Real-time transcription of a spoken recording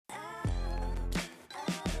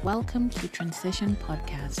Welcome to Transition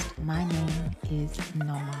Podcast. My name is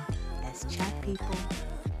Norma. Let's chat, people.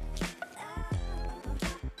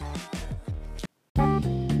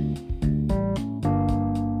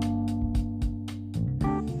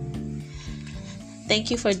 Thank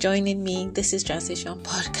you for joining me. This is Transition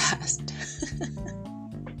Podcast.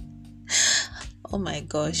 Oh my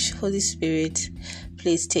gosh, Holy Spirit,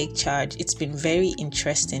 please take charge. It's been very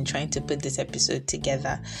interesting trying to put this episode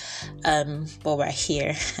together. But we're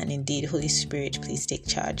here, and indeed, Holy Spirit, please take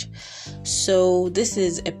charge. So this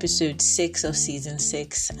is episode 6 of season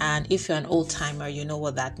 6, and if you're an old timer, you know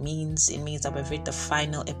what that means. It means that we've reached the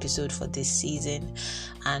final episode for this season,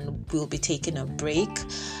 and we'll be taking a break.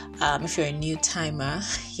 If you're a new timer,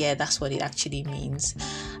 yeah, that's what it actually means.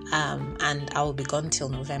 And I will be gone till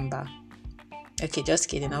November. Okay, just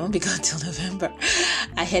kidding. I won't be gone till November.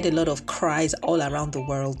 I heard a lot of cries all around the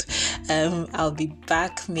world. I'll be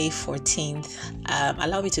back May 14th.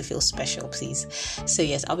 Allow me to feel special, please. So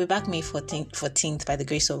yes, I'll be back May 14th by the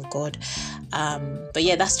grace of God. But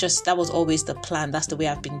yeah, that was always the plan. That's the way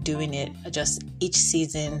I've been doing it. Just each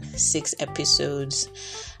season, 6 episodes.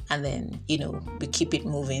 And then, we keep it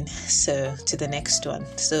moving. So to the next one.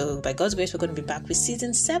 So by God's grace, we're going to be back with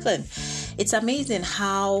season 7. It's amazing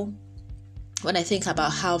how, when I think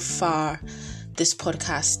about how far this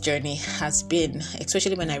podcast journey has been,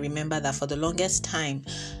 especially when I remember that for the longest time,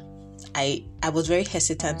 I was very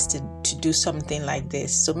hesitant to do something like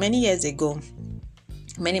this. So many years ago,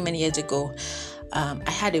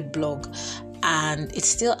 I had a blog, and it's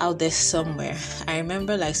still out there somewhere. I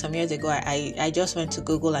remember some years ago, I just went to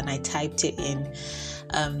Google and I typed it in,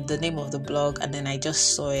 the name of the blog, and then I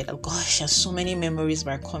just saw it. Oh gosh, and so many memories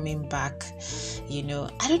were coming back.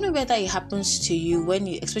 I don't know whether it happens to you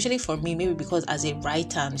especially for me, maybe because as a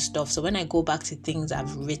writer and stuff. So when I go back to things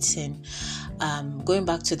I've written, going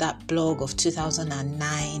back to that blog of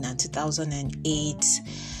 2009 and 2008,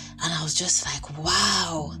 and I was just like,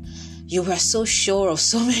 wow, you were so sure of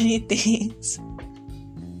so many things.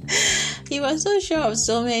 You were so sure of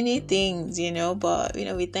so many things, but,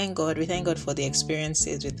 we thank God. We thank God for the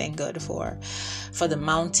experiences. We thank God for the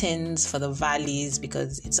mountains, for the valleys,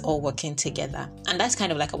 because it's all working together. And that's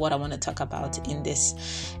kind of like what I want to talk about in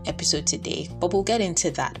this episode today. But we'll get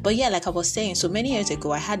into that. But yeah, like I was saying, so many years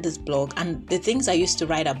ago, I had this blog, and the things I used to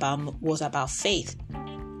write about was about faith.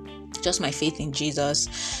 Just my faith in Jesus,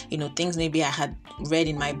 things maybe I had read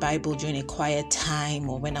in my Bible during a quiet time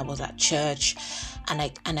or when I was at church,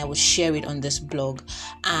 and I would share it on this blog.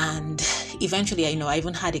 And eventually, I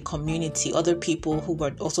even had a community, other people who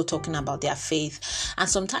were also talking about their faith, and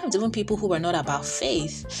sometimes even people who were not about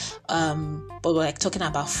faith, but were talking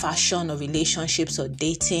about fashion or relationships or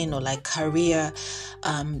dating or career.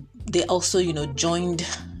 They also,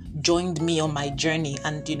 joined me on my journey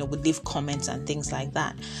and, would leave comments and things like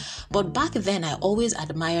that. But back then, I always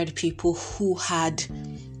admired people who had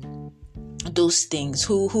those things,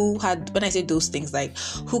 who had, when I say those things,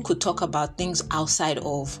 who could talk about things outside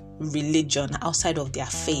of religion, outside of their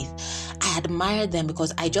faith. I admired them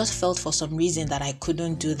because I just felt for some reason that I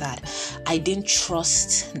couldn't do that. I didn't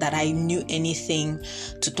trust that I knew anything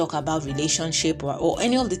to talk about relationship or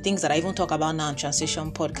any of the things that I even talk about now on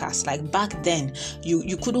Transition Podcast. Back then,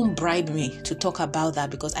 you couldn't bribe me to talk about that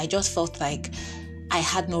because I just felt like I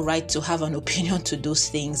had no right to have an opinion to those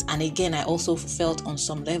things. And again, I also felt on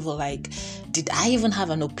some level did I even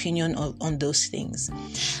have an opinion on those things?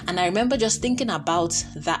 And I remember just thinking about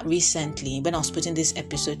that recently when I was putting this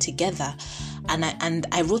episode together, and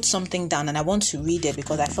I wrote something down, and I want to read it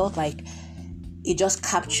because I felt like it just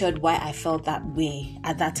captured why I felt that way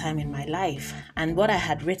at that time in my life. And what I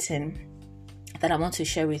had written that I want to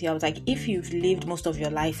share with you, I was like, if you've lived most of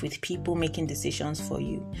your life with people making decisions for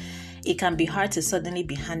you, it can be hard to suddenly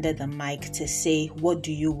be handed the mic to say, what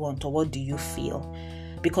do you want or what do you feel?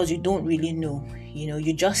 Because you don't really know.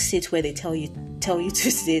 You just sit where they tell you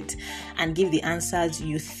to sit and give the answers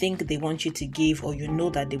you think they want you to give, or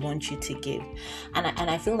that they want you to give. And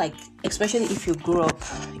I feel like, especially if you grew up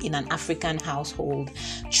in an African household,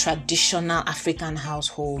 traditional African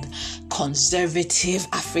household, conservative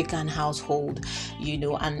African household,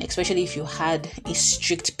 and especially if you had a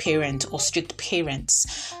strict parent or strict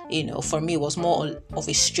parents, for me, it was more of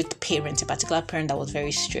a strict parent, a particular parent that was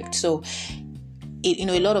very strict. So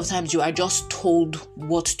a lot of times you are just told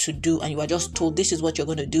what to do, and you are just told this is what you're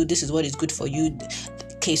going to do, this is what is good for you,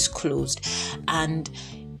 case closed. And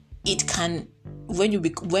it can, when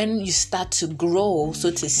you start to grow,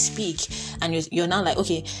 so to speak, and you're now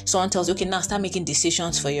okay, someone tells you, okay, now start making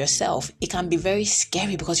decisions for yourself. It can be very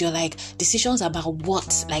scary because you're decisions about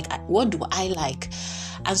what? What do I like?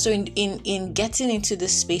 And so in getting into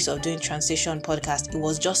this space of doing Transition Podcast, it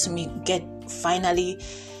was just me finally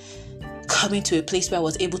coming to a place where I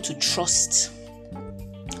was able to trust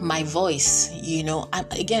my voice, And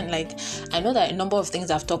again, like, I know that a number of things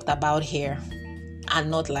I've talked about here I'm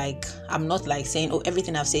not like saying,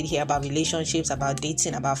 everything I've said here about relationships, about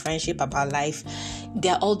dating, about friendship, about life,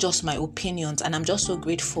 they're all just my opinions. And I'm just so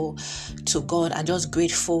grateful to God and just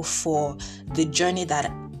grateful for the journey that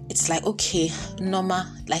it's like, okay,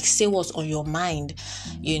 Norma, like, say what's on your mind,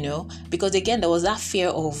 because again, there was that fear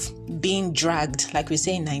of being dragged, like we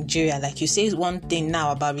say in Nigeria. Like, you say one thing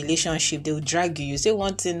now about relationship, they'll drag you. You say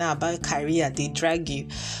one thing now about career, they drag you.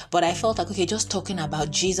 But I felt like, okay, just talking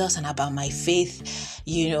about Jesus and about my faith,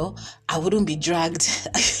 I wouldn't be dragged,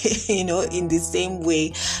 in the same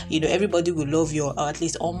way. Everybody will love you, or at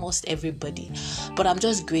least almost everybody. But I'm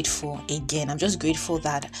just grateful again. I'm just grateful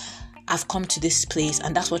that I've come to this place,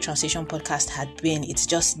 and that's what Transition Podcast had been. It's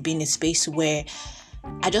just been a space where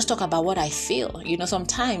I just talk about what I feel.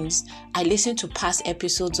 Sometimes I listen to past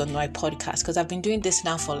episodes on my podcast because I've been doing this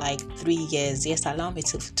now for like 3 years. Yes, allow me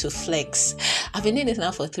to flex. I've been doing this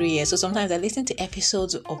now for 3 years. So sometimes I listen to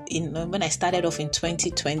episodes when I started off in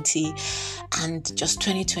 2020 and just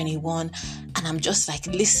 2021, and I'm just like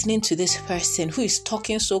listening to this person who is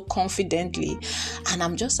talking so confidently, and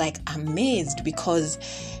I'm just like amazed because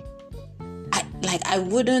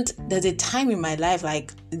there's a time in my life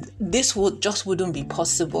like this wouldn't be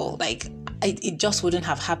possible. Like it just wouldn't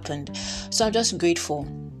have happened. So I'm just grateful,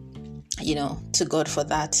 to God for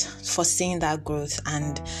that, for seeing that growth.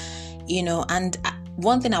 And,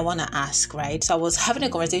 one thing I want to ask, right? So I was having a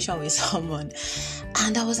conversation with someone,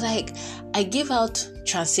 and I was like, I give out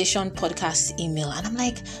Transition Podcast email, and I'm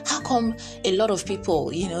like, how come a lot of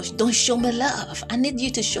people, don't show me love? I need you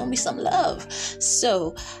to show me some love.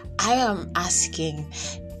 So I am asking,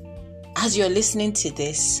 as you're listening to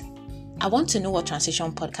this, I want to know what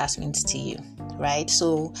Transition Podcast means to you, right?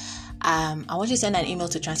 So I want you to send an email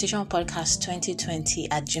to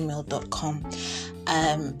transitionpodcast2020@gmail.com.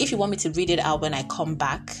 If you want me to read it out when I come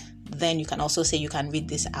back, then you can also say you can read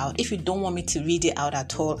this out. If you don't want me to read it out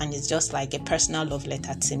at all, and it's just like a personal love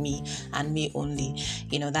letter to me and me only,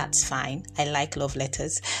 that's fine. I like love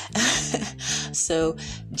letters.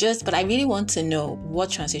 But I really want to know what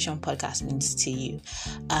Transition Podcast means to you.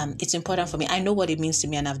 It's important for me. I know what it means to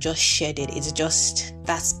me, and I've just shared it. It's just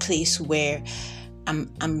that place where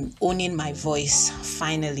I'm owning my voice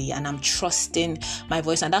finally, and I'm trusting my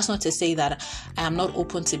voice. And that's not to say that I am not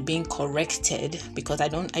open to being corrected, because I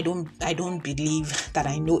don't believe that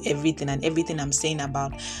I know everything and everything I'm saying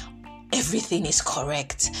about everything is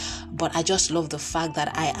correct. But I just love the fact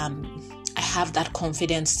that I have that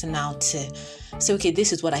confidence now to say, okay,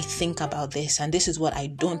 this is what I think about this, and this is what I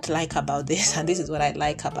don't like about this, and this is what I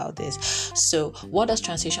like about this. So what does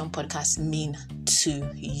Transition Podcast mean to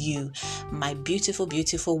you, my beautiful,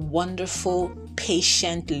 beautiful, wonderful,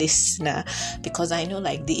 patient listener? Because I know,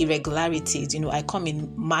 like, the irregularities, I come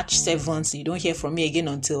in March 7th, you don't hear from me again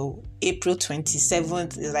until April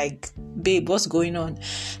 27th. It's like, babe, what's going on?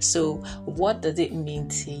 So what does it mean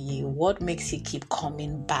to you? What makes you keep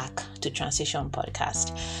coming back to Transition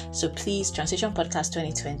Podcast? So please,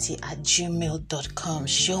 transitionpodcast2020@gmail.com.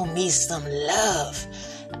 Show me some love,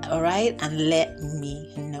 all right? And let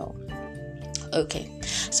me know. Okay,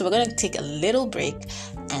 so we're going to take a little break,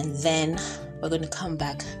 and then we're going to come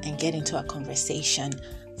back and get into our conversation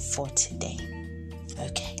for today.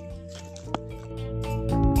 Okay.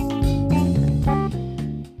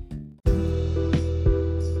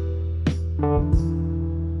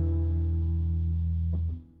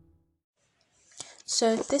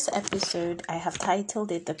 So this episode, I have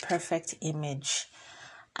titled it The Perfect Image.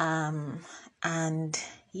 And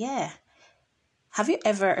yeah, have you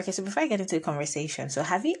ever, okay, so before I get into the conversation, so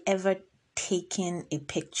have you ever taken a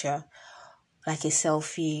picture, like a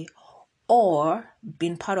selfie, or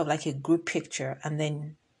been part of like a group picture, and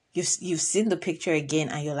then you've seen the picture again,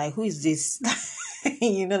 and you're like, who is this?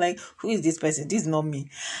 Like, who is this person? This is not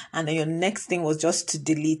me. And then your next thing was just to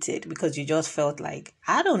delete it because you just felt like,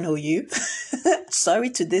 I don't know you.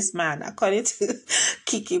 Sorry to this man, according to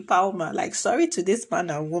Kiki Palmer, like, sorry to this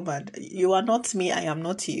man and woman. You are not me, I am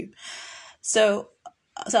not you. So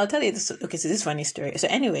I'll tell you this. Okay, so this funny story. So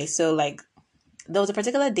anyway, so like, there was a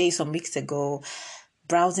particular day some weeks ago,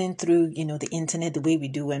 browsing through, the internet the way we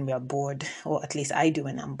do when we are bored, or at least I do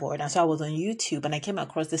when I'm bored. And so I was on YouTube, and I came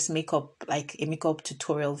across this a makeup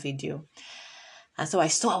tutorial video. And so I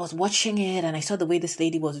was watching it, and I saw the way this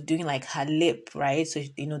lady was doing like her lip, right? So,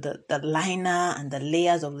 the liner and the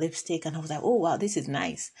layers of lipstick. And I was like, oh, wow, this is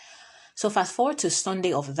nice. So fast forward to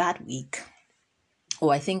Sunday of that week,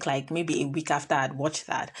 or I think like maybe a week after I'd watched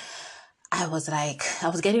that, I was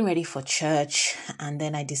getting ready for church, and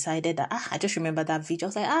then I decided that, I just remember that video. I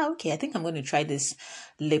was like, okay, I think I'm going to try this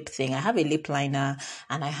lip thing. I have a lip liner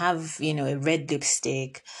and I have, a red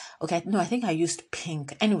lipstick. Okay, no, I think I used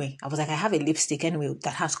pink. Anyway, I was like, I have a lipstick anyway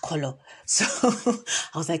that has color. So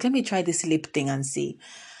I was like, let me try this lip thing and see.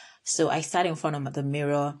 So I sat in front of the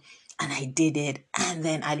mirror and I did it. And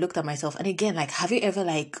then I looked at myself. And again, like, have you ever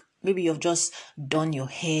maybe you've just done your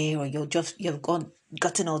hair, or you've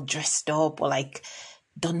gotten all dressed up, or like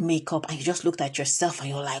done makeup, and you just looked at yourself and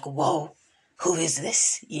you're like, whoa, who is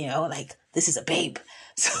this? Like, this is a babe.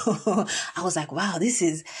 So I was like, wow, this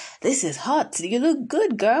is hot. You look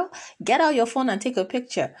good, girl. Get out your phone and take a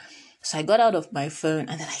picture. So I got out of my phone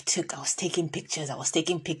and then I was taking pictures. I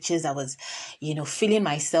was, feeling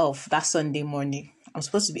myself that Sunday morning. I'm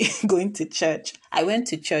supposed to be going to church. I went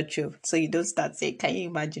to church, so you don't start saying, can you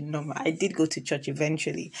imagine? No, I did go to church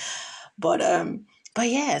eventually. But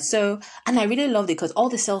yeah, so, and I really loved it because all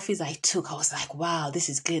the selfies I took, I was like, wow, this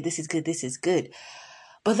is good.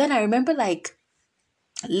 But then I remember like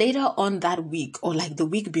later on that week, or like the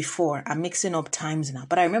week before, I'm mixing up times now,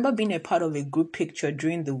 but I remember being a part of a group picture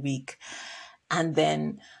during the week. And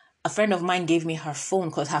then a friend of mine gave me her phone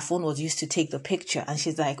because her phone was used to take the picture. And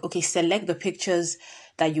she's like, okay, select the pictures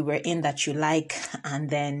that you were in that you like,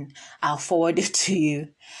 and then I'll forward it to you.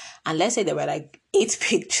 And let's say there were like 8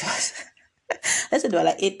 pictures. Let's say there were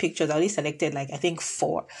like 8 pictures. I only selected like, I think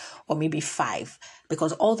 4 or maybe 5,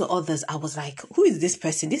 because all the others, I was like, who is this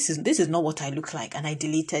person? This is not what I look like. And I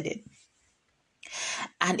deleted it.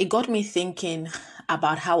 And it got me thinking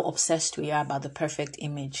about how obsessed we are about the perfect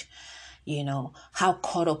image. How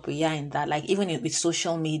caught up we are in that. Like, even with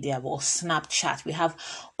social media or Snapchat, we have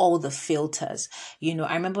all the filters.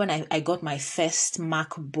 I remember when I got my first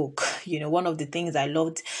MacBook, one of the things I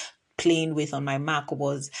loved playing with on my Mac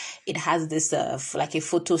was it has this like a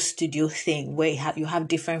photo studio thing where you have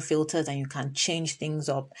different filters and you can change things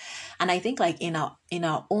up. And I think like in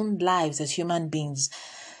our own lives as human beings,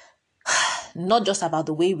 not just about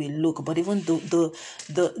the way we look, but even the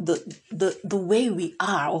way we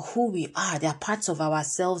are or who we are. There are parts of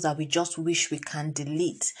ourselves that we just wish we can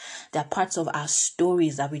delete. There are parts of our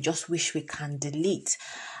stories that we just wish we can delete.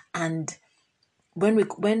 And when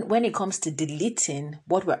it comes to deleting,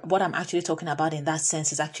 what I'm actually talking about in that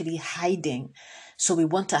sense is actually hiding. So we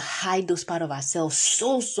want to hide those parts of ourselves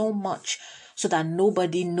so much so that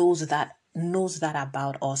nobody knows that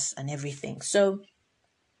about us and everything. So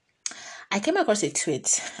I came across a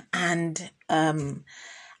tweet, and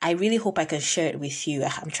I really hope I can share it with you.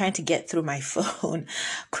 I'm trying to get through my phone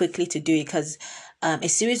quickly to do it because a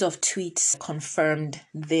series of tweets confirmed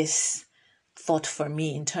this thought for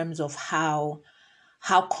me in terms of how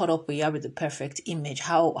caught up we are with the perfect image,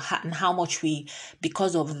 how much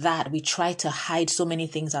because of that, we try to hide so many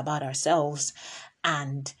things about ourselves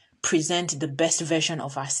and present the best version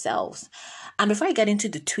of ourselves. And before I get into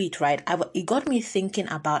the tweet, right, it got me thinking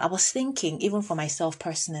I was thinking even for myself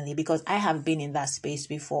personally, because I have been in that space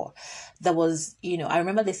before. There was, I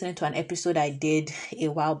remember listening to an episode I did a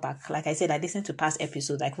while back. Like I said, I listened to past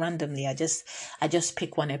episodes, like randomly. I just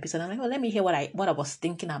pick one episode. I'm like, well, let me hear what I was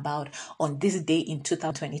thinking about on this day in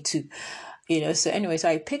 2022. So anyway, so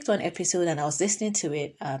I picked one episode and I was listening to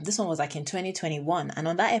it. This one was like in 2021. And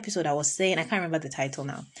on that episode, I was saying, I can't remember the title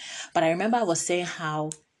now, but I remember I was saying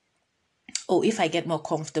how, if I get more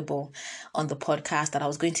comfortable on the podcast, that I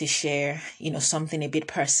was going to share, something a bit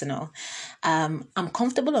personal. I'm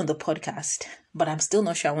comfortable on the podcast, but I'm still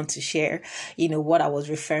not sure I want to share, what I was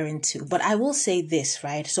referring to. But I will say this,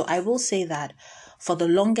 right? So I will say that for the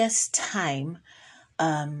longest time,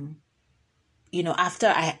 after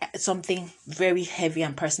something very heavy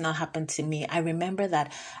and personal happened to me, I remember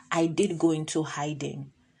that I did go into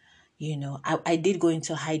hiding. I did go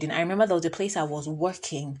into hiding. I remember there was a place I was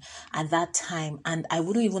working at that time, and I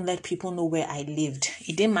wouldn't even let people know where I lived.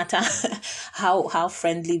 It didn't matter how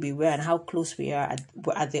friendly we were and how close we are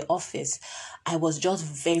at the office. I was just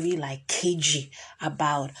very cagey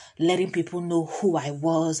about letting people know who I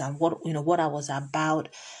was and what I was about,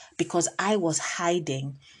 because I was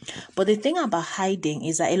hiding. But the thing about hiding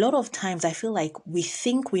is that a lot of times I feel like we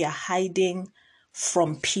think we are hiding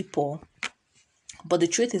from people, but the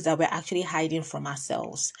truth is that we're actually hiding from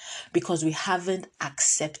ourselves because we haven't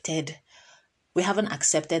accepted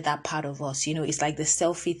that part of us. It's like the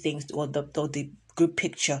selfie things or the group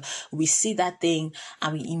picture. We see that thing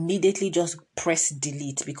and we immediately just press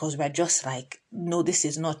delete because we're just like, no, this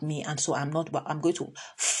is not me. And so I'm going to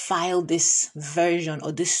file this version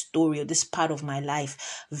or this story or this part of my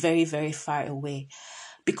life very, very far away.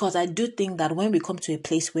 Because I do think that when we come to a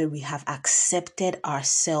place where we have accepted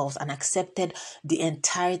ourselves and accepted the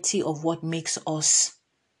entirety of what makes us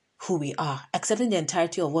who we are, accepting the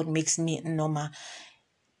entirety of what makes me Norma,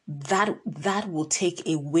 that will take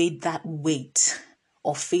away that weight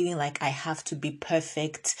of feeling like I have to be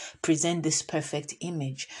perfect, present this perfect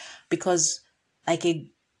image. Because like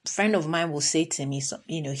a friend of mine will say to me, so,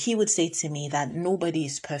 he would say to me that nobody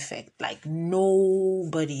is perfect. Like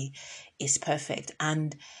nobody is perfect.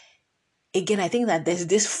 And again, I think that there's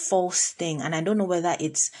this false thing, and I don't know whether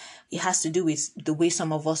it has to do with the way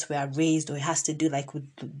some of us were raised, or it has to do like with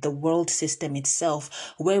the world system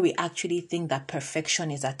itself, where we actually think that perfection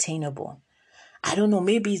is attainable. I don't know,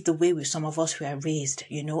 maybe it's the way some of us were raised,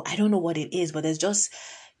 I don't know what it is, but there's just,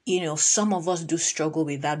 some of us do struggle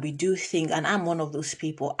with that. We do think, and I'm one of those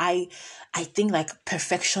people, I think like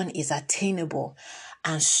perfection is attainable.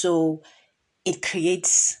 And so it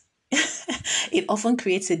creates it often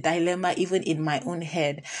creates a dilemma even in my own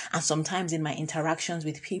head and sometimes in my interactions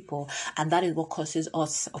with people. And that is what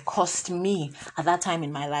cost me at that time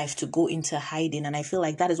in my life to go into hiding. And I feel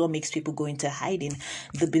like that is what makes people go into hiding.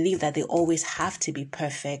 The belief that they always have to be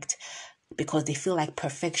perfect because they feel like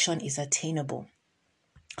perfection is attainable.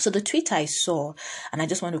 So the tweet I saw, and I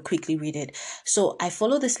just want to quickly read it. So I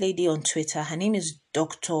follow this lady on Twitter. Her name is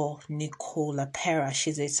Dr. Nicola Pera.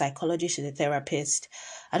 She's a psychologist. She's a therapist.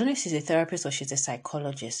 I don't know if she's a therapist or she's a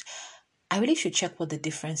psychologist. I really should check what the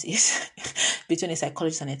difference is between a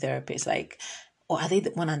psychologist and a therapist. Or are they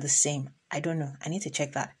the one and the same? I don't know. I need to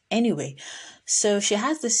check that. Anyway, so she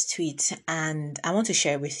has this tweet and I want to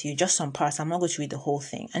share with you just some parts. I'm not going to read the whole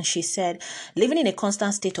thing. And she said, living in a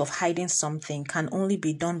constant state of hiding something can only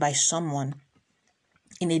be done by someone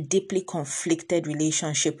in a deeply conflicted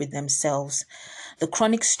relationship with themselves. The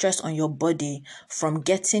chronic stress on your body from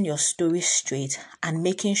getting your story straight and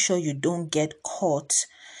making sure you don't get caught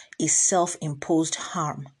is self-imposed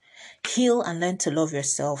harm. Heal and learn to love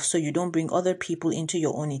yourself so you don't bring other people into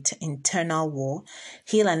your own internal war.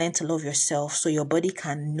 Heal and learn to love yourself so your body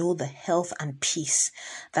can know the health and peace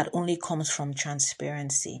that only comes from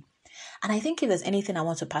transparency. And I think if there's anything I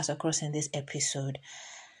want to pass across in this episode,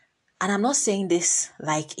 and I'm not saying this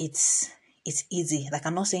like it's easy. Like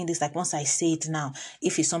I'm not saying this like once I say it now,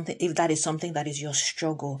 if that is something that is your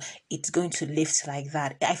struggle, it's going to lift like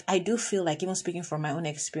that. I do feel like, even speaking from my own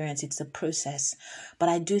experience, it's a process. But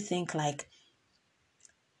I do think like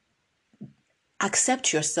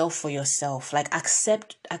accept yourself for yourself. Like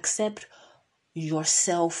accept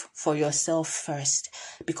yourself for yourself first,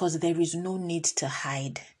 because there is no need to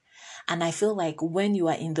hide. And I feel like when you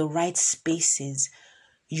are in the right spaces,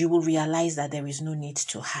 you will realize that there is no need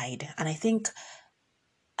to hide. And I think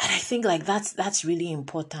like that's really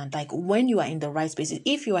important. Like when you are in the right spaces,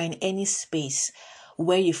 if you are in any space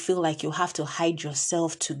where you feel like you have to hide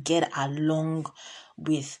yourself to get along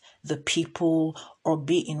with the people or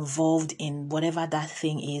be involved in whatever that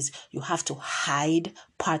thing is, you have to hide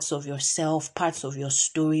parts of yourself, parts of your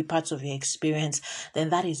story, parts of your experience, then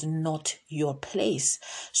that is not your place.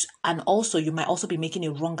 And also, you might also be making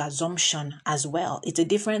a wrong assumption as well. It's a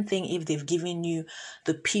different thing if they've given you,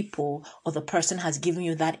 the people or the person has given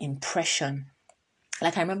you that impression.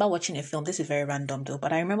 Like I remember watching a film, this is very random though,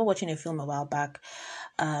 but I remember watching a film a while back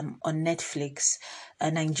on Netflix, a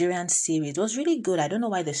Nigerian series. It was really good. I don't know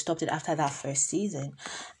why they stopped it after that first season.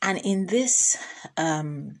 And in this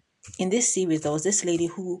series, there was this lady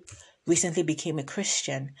who recently became a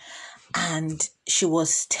Christian, and she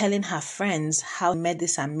was telling her friends how she met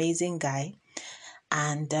this amazing guy,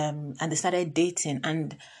 and they started dating,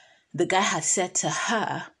 and the guy had said to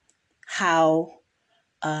her how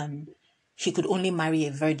he could only marry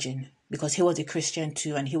a virgin because he was a Christian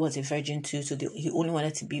too and he was a virgin too. So he only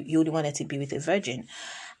wanted to be with a virgin.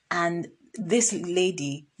 And this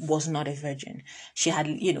lady was not a virgin. She had,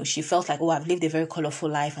 she felt like, I've lived a very colorful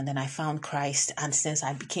life and then I found Christ. And since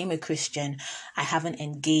I became a Christian, I haven't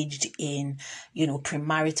engaged in,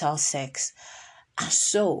 premarital sex. And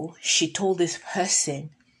so she told this person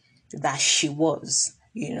that she was,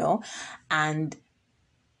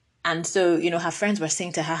 and so, her friends were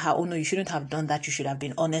saying to her, oh no, you shouldn't have done that. You should have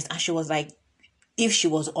been honest. And she was like, if she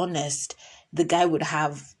was honest, the guy would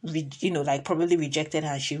have, probably rejected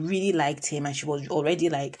her. She really liked him and she was already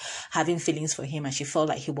like having feelings for him and she felt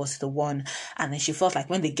like he was the one. And then she felt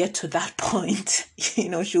like when they get to that point,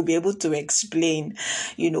 she'll be able to explain,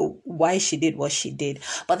 why she did what she did.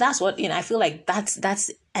 But that's what, I feel like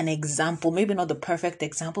that's an example, maybe not the perfect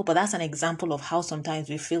example, but that's an example of how sometimes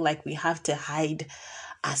we feel like we have to hide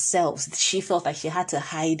ourselves. She felt like she had to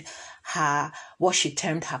hide her, what she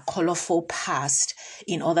termed her colorful past,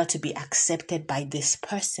 in order to be accepted by this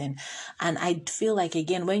person. And I feel like,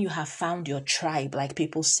 again, when you have found your tribe, like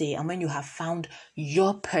people say, and when you have found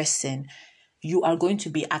your person, you are going to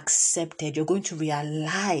be accepted. You're going to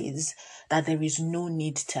realize that there is no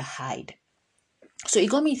need to hide. So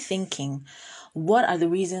it got me thinking, what are the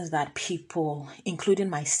reasons that people,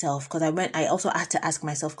 including myself, because I also had to ask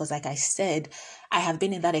myself, because like I said, I have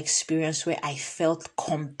been in that experience where I felt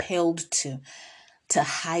compelled to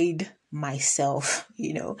hide myself,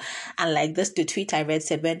 and like this, the tweet I read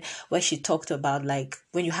said, where she talked about, like,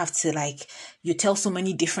 when you have to, like, you tell so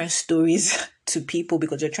many different stories to people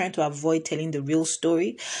because you're trying to avoid telling the real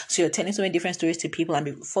story. So you're telling so many different stories to people, and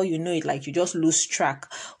before you know it, like, you just lose track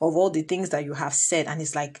of all the things that you have said. And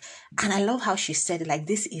it's like, and I love how she said it, like,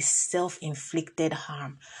 this is self-inflicted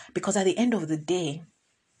harm, because at the end of the day,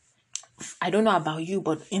 I don't know about you,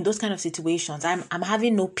 but in those kind of situations, I'm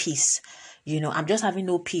having no peace. I'm just having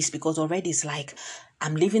no peace, because already it's like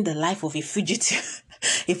I'm living the life of a fugitive.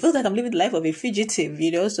 It feels like I'm living the life of a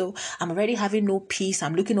fugitive, so I'm already having no peace.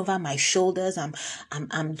 I'm looking over my shoulders.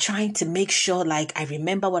 I'm trying to make sure, like, I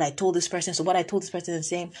remember what I told this person. So what I told this person is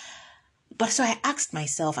saying. But so I asked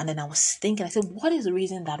myself, and then I was thinking, I said, what is the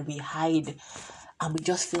reason that we hide? And we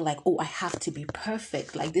just feel like, oh, I have to be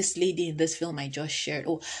perfect. Like this lady in this film I just shared.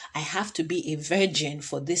 Oh, I have to be a virgin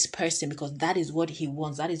for this person because that is what he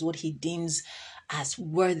wants. That is what he deems as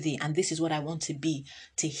worthy. And this is what I want to be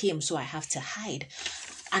to him. So I have to hide.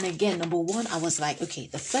 And again, number one, I was like, okay,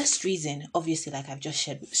 the first reason, obviously, like I've just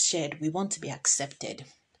shared, we want to be accepted.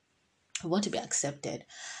 We want to be accepted.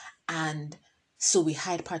 And so we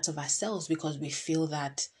hide parts of ourselves because we feel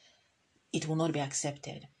that it will not be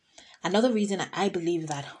accepted. Another reason I believe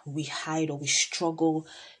that we hide or we struggle,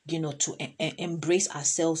 to embrace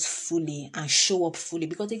ourselves fully and show up fully.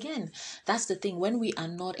 Because again, that's the thing. When we are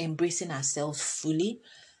not embracing ourselves fully,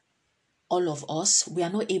 all of us, we are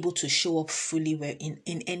not able to show up fully where in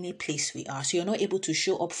any place we are. So you're not able to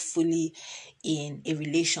show up fully in a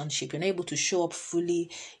relationship. You're not able to show up fully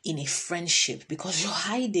in a friendship because you're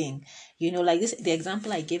hiding. Like this, the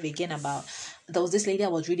example I gave again about, there was this lady I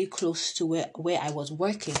was really close to where I was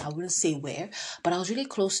working. I wouldn't say where, but I was really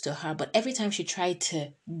close to her. But every time she tried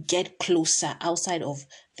to get closer outside of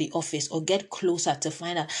the office or get closer to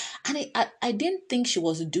find out, and I didn't think she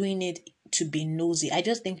was doing it to be nosy. I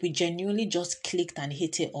just think we genuinely just clicked and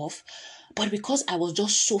hit it off. But because I was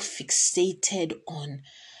just so fixated on,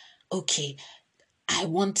 okay, I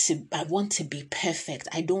want to be perfect.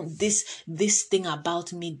 I don't, this thing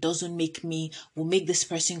about me will make this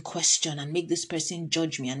person question and make this person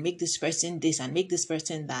judge me and make this person this and make this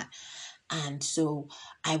person that. And so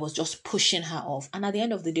I was just pushing her off. And at the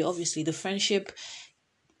end of the day, obviously the friendship,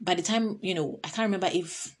 by the time, I can't remember I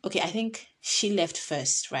think she left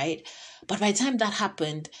first, right? But by the time that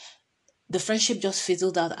happened, the friendship just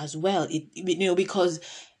fizzled out as well. Because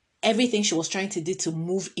everything she was trying to do to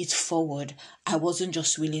move it forward, I wasn't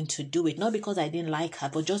just willing to do it. Not because I didn't like her,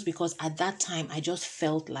 but just because at that time I just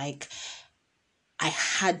felt like I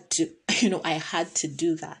had to, I had to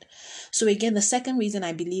do that. So again, the second reason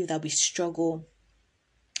I believe that we struggle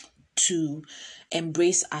to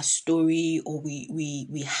embrace our story or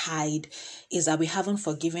we hide is that we haven't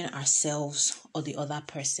forgiven ourselves or the other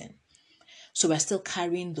person. So we're still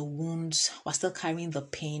carrying the wounds, we're still carrying the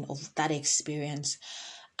pain of that experience,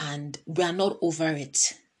 and we are not over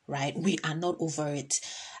it, right? We are not over it.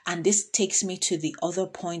 And this takes me to the other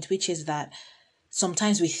point, which is that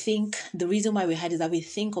sometimes we think the reason why we hide is that we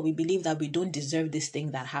think or we believe that we don't deserve this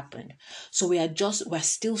thing that happened. So we're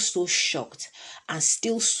still so shocked and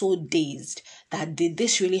still so dazed that did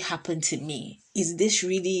this really happen to me? Is this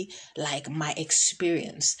really like my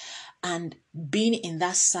experience? And being in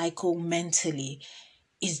that cycle mentally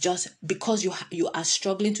is just because you are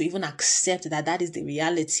struggling to even accept that is the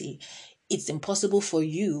reality. It's impossible for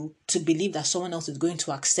you to believe that someone else is going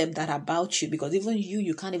to accept that about you, because even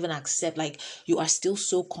you can't even accept, like, you are still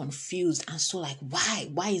so confused and so like,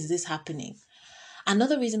 why is this happening?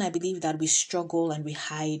 Another reason I believe that we struggle and we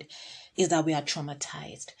hide is that we are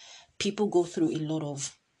traumatized. People go through a lot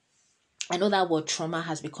of, I know that word trauma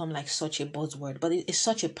has become like such a buzzword, but it's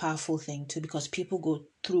such a powerful thing too, because people go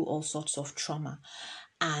through all sorts of trauma.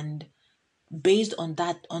 And based on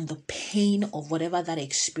that, on the pain of whatever that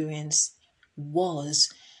experience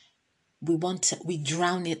was, we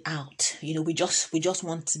drown it out. We just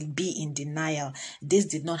want to be in denial. This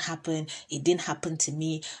did not happen. It didn't happen to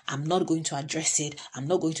me. I'm not going to address it. I'm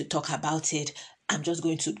not going to talk about it. I'm just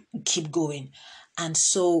going to keep going. And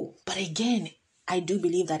so, but again, I do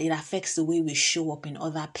believe that it affects the way we show up in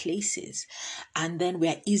other places. And then we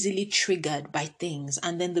are easily triggered by things.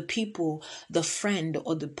 And then the people, the friend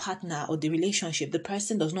or the partner or the relationship, the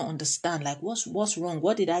person does not understand, like, what's wrong?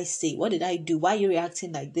 What did I say? What did I do? Why are you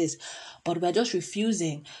reacting like this? But we're just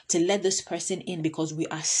refusing to let this person in because we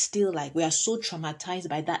are still like, we are so traumatized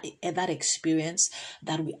by that experience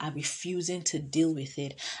that we are refusing to deal with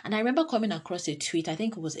it. And I remember coming across a tweet, I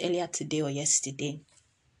think it was earlier today or yesterday,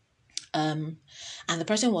 and the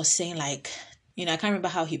person was saying, like, I can't remember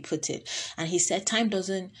how he put it, and he said time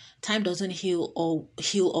doesn't heal all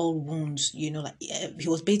wounds. Like, he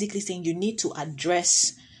was basically saying you need to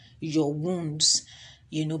address your wounds,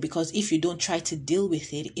 because if you don't try to deal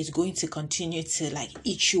with it, it's going to continue to like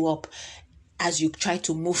eat you up as you try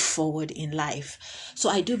to move forward in life. So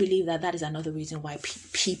I do believe that is another reason why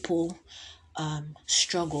people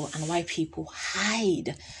struggle and why people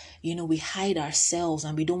hide. We hide ourselves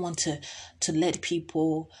and we don't want to let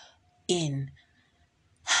people in.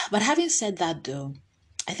 But having said that, though,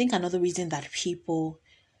 I think another reason that people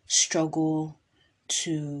struggle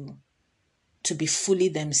to be fully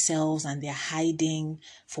themselves and they're hiding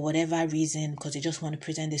for whatever reason, because they just want to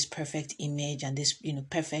present this perfect image and this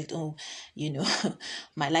perfect,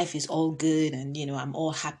 my life is all good and I'm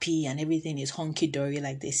all happy and everything is honky-dory,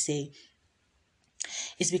 like they say.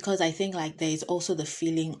 It's because I think like there's also this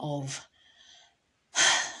feeling of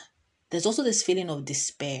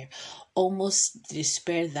despair, almost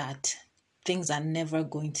despair that things are never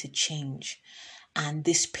going to change, and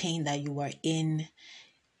this pain that you are in,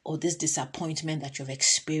 or this disappointment that you've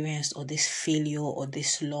experienced, or this failure or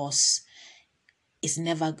this loss, it's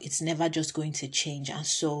never just going to change. And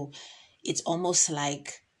so it's almost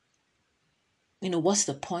like, what's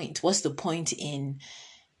the point in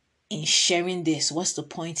sharing this? What's the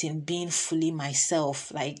point in being fully myself?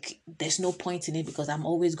 Like, there's no point in it because I'm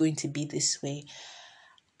always going to be this way.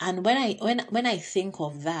 And when I think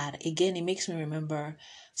of that again, it makes me remember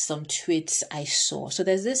some tweets I saw. So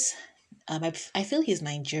there's this I feel he's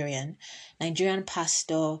Nigerian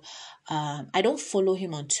pastor. I don't follow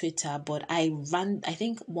him on Twitter, but I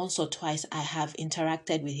think once or twice I have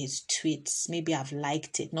interacted with his tweets. Maybe I've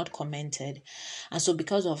liked it, not commented. And so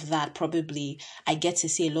because of that, probably I get to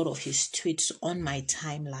see a lot of his tweets on my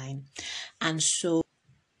timeline. And so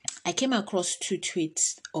I came across 2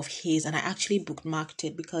 tweets of his and I actually bookmarked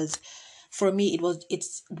it because for me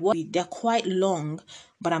they're quite long,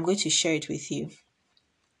 but I'm going to share it with you.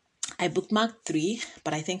 I bookmarked 3,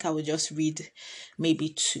 but I think I will just read maybe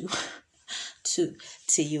 2 to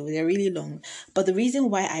you. They're really long. But the reason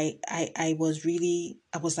why I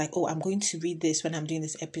was like, oh, I'm going to read this when I'm doing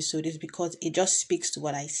this episode is because it just speaks to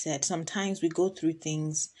what I said. Sometimes we go through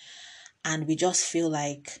things and we just feel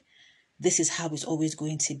like this is how it's always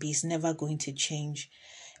going to be. It's never going to change.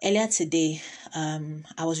 Earlier today,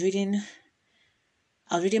 I was reading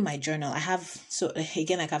my journal. So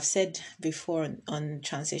again, like I've said before on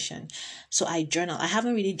transition, so I journal. I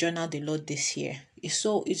haven't really journaled a lot this year. It's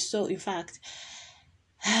so, in fact,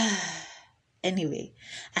 anyway,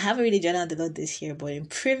 I haven't really journaled a lot this year, but in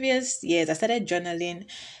previous years, I started journaling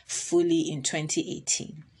fully in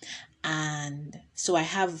 2018. And so I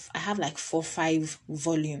have like 4-5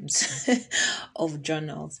 volumes of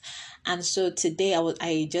journals. And so today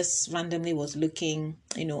I just randomly was looking,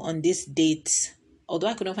 on this date, although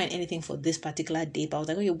I couldn't find anything for this particular date, but I was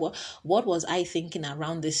like, okay, what was I thinking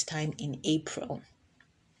around this time in April?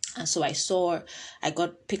 And so I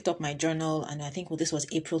picked up my journal, and I think this was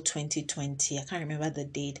April 2020. I can't remember the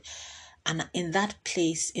date. And in that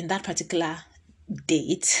particular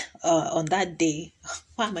date, on that day,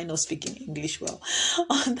 why am I not speaking English well?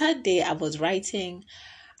 On that day, I was writing.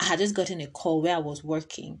 I had just gotten a call where I was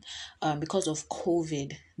working, because of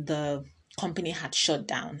COVID, the company had shut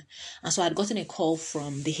down. And so I'd gotten a call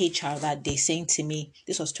from the HR that day saying to me,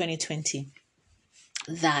 this was 2020,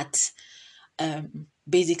 that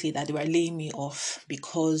basically that they were laying me off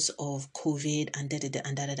because of COVID and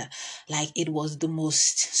da. Like, it was the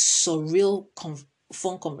most surreal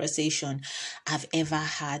phone conversation I've ever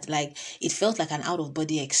had. Like, it felt like an out of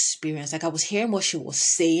body experience. Like, I was hearing what she was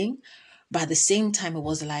saying, but at the same time, it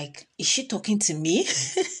was like, is she talking to me?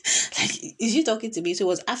 Like, is she talking to me? So it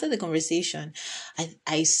was after the conversation,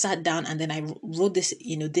 I sat down and then I wrote this,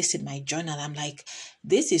 this in my journal. I'm like,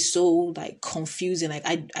 this is so like confusing. Like,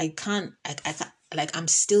 I can't, like, I'm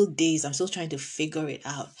still dazed. I'm still trying to figure it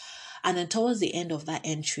out. And then towards the end of that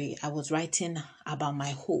entry, I was writing about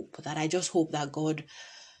my hope, that I just hope that God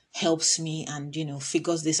helps me and,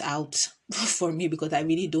 figures this out for me, because I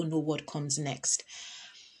really don't know what comes next.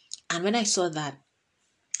 And when I saw that,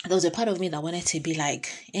 there was a part of me that wanted to be like,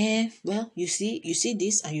 well, you see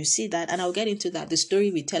this and you see that, and I'll get into that, the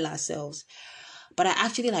story we tell ourselves. But I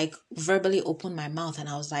actually like verbally opened my mouth and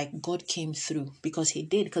I was like, God came through, because he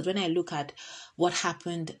did. Because when I look at what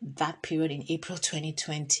happened that period in April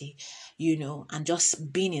 2020, and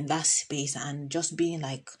just being in that space and just being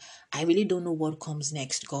like, I really don't know what comes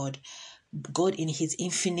next, God. God in his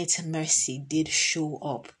infinite mercy did show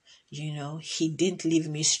up. He didn't leave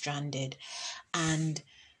me stranded.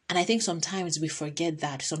 And I think sometimes we forget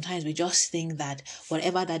that. Sometimes we just think that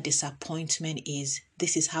whatever that disappointment is,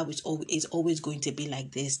 this is how it's always going to be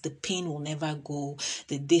like this. The pain will never go.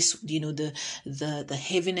 The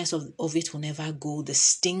heaviness of it will never go. The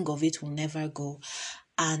sting of it will never go.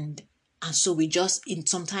 And so we just,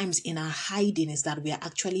 sometimes in our hiding, is that we are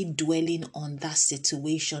actually dwelling on that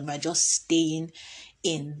situation. We're just staying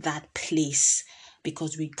in that place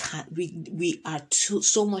because we are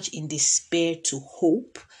so much in despair to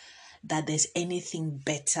hope that there's anything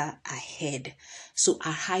better ahead. So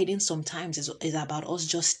our hiding sometimes is about us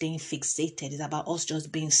just staying fixated. It's about us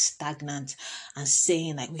just being stagnant and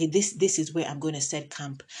saying like, okay, this is where I'm going to set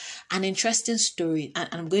camp. An interesting story, and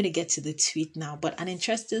I'm going to get to the tweet now, but an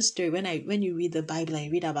interesting story, when you read the Bible and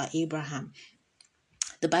you read about Abraham,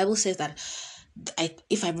 the Bible says that,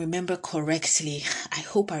 if I remember correctly, I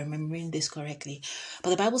hope I'm remembering this correctly, but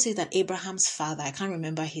the Bible says that Abraham's father, I can't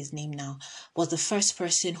remember his name now, was the first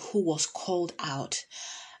person who was called out.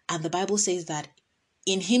 And the Bible says that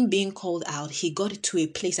in him being called out, he got to a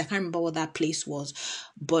place. I can't remember what that place was,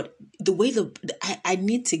 but the way I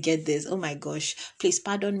need to get this. Oh my gosh, please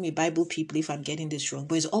pardon me, Bible people, if I'm getting this wrong,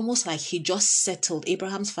 but it's almost like he just settled.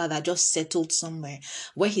 Abraham's father just settled somewhere.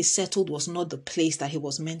 Where he settled was not the place that he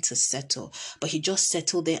was meant to settle, but he just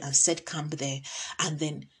settled there and set camp there. And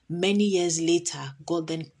then many years later, God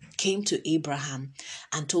then came to Abraham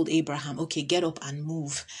and told Abraham, okay, get up and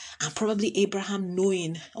move. And probably Abraham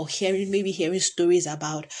knowing or hearing stories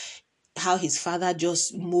about how his father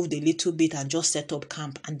just moved a little bit and just set up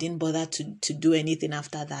camp and didn't bother to do anything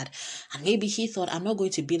after that. And maybe he thought, I'm not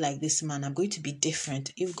going to be like this man. I'm going to be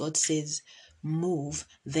different. If God says move,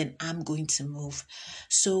 then I'm going to move.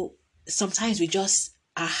 So sometimes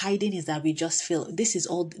our hiding is that we just feel this is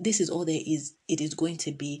all it is going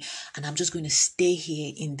to be, and I'm just going to stay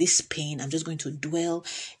here in this pain. I'm just going to dwell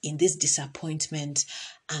in this disappointment,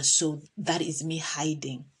 and so that is me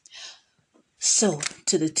hiding. So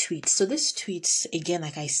to the tweets. So this tweets, again,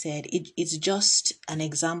 like I said, it's just an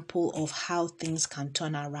example of how things can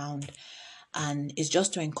turn around, and it's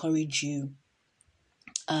just to encourage you.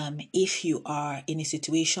 If you are in a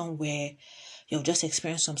situation where you've just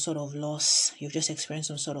experienced some sort of loss, you've just experienced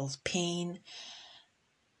some sort of pain.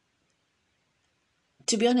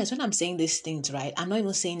 To be honest, when I'm saying these things, right, I'm not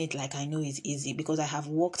even saying it like I know it's easy, because I have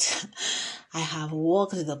walked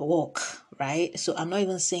the walk, right? So I'm not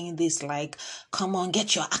even saying this like, come on,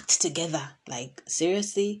 get your act together. Like,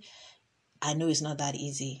 seriously, I know it's not that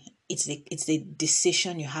easy. It's the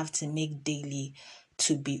decision you have to make daily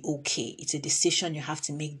to be okay. It's a decision you have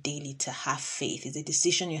to make daily to have faith. It's a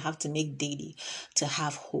decision you have to make daily to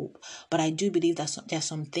have hope. But I do believe that there are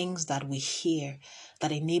some things that we hear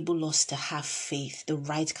that enable us to have faith, the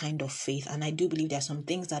right kind of faith. And I do believe there are some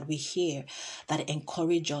things that we hear that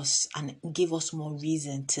encourage us and give us more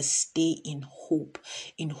reason to stay in hope,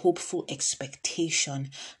 in hopeful expectation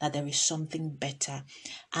that there is something better.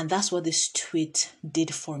 And that's what this tweet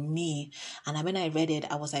did for me. And when I read it,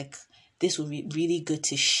 I was like, this will be really good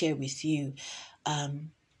to share with you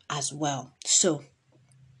as well. So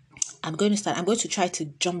I'm going to try to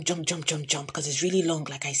jump because it's really long,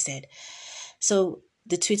 like I said. So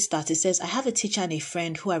the tweet starts. It says, I have a teacher and a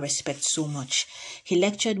friend who I respect so much. He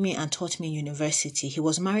lectured me and taught me in university. He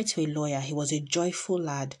was married to a lawyer. He was a joyful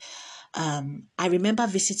lad. I remember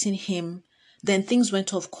visiting him. Then things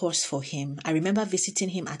went off course for him. I remember visiting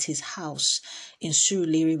him at his house in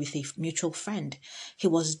Surulere with a mutual friend. He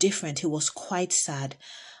was different. He was quite sad.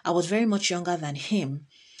 I was very much younger than him.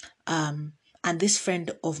 And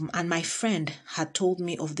my friend had told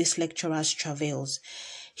me of this lecturer's travails.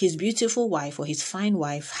 His beautiful wife, or his fine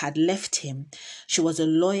wife, had left him. She was a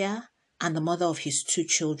lawyer and the mother of his 2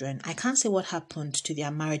 children. I can't say what happened to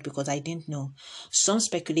their marriage because I didn't know. Some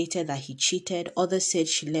speculated that he cheated. Others said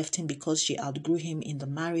she left him because she outgrew him in the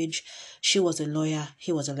marriage. She was a lawyer.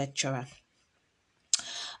 He was a lecturer.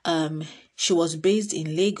 She was based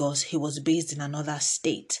in Lagos. He was based in another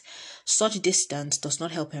state. Such distance does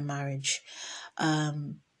not help a marriage.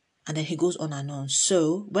 And then he goes on and on.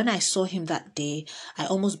 So when I saw him that day, I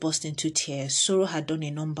almost burst into tears. Sorrow had done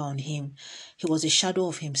a number on him. He was a shadow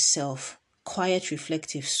of himself, quiet,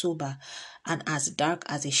 reflective, sober, and as dark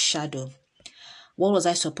as a shadow. What was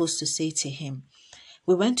I supposed to say to him?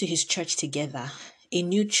 We went to his church together, a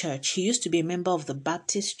new church. He used to be a member of the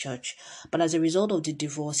Baptist church, but as a result of the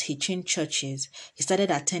divorce, he changed churches. He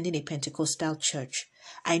started attending a Pentecostal church.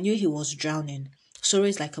 I knew he was drowning. Sorrow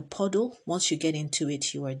is like a puddle. Once you get into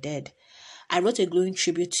it, you are dead. I wrote a glowing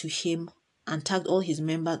tribute to him and tagged all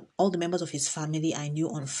the members of his family I knew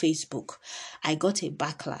on Facebook. I got a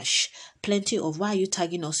backlash. Plenty of, "Why are you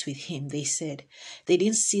tagging us with him?" they said. They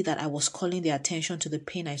didn't see that I was calling their attention to the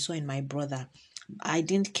pain I saw in my brother. I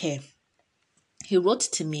didn't care. He wrote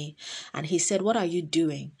to me and he said, "What are you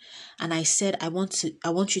doing?" And I said, I want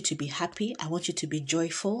you to be happy. I want you to be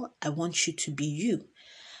joyful. I want you to be you."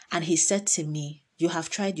 And he said to me, "You have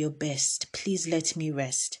tried your best. Please let me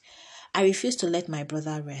rest." I refused to let my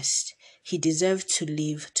brother rest. He deserved to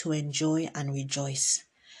live, to enjoy and rejoice.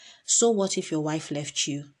 So what if your wife left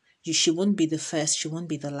you? She won't be the first, she won't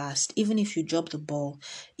be the last. Even if you drop the ball,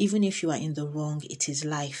 even if you are in the wrong, it is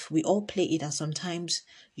life. We all play it and sometimes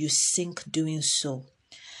you sink doing so.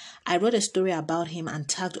 I wrote a story about him and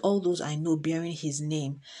tagged all those I know bearing his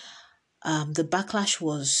name. The backlash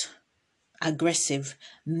was aggressive.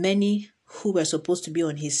 Many who were supposed to be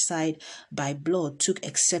on his side by blood took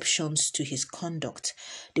exceptions to his conduct.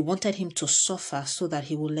 They wanted him to suffer so that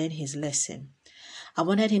he would learn his lesson. I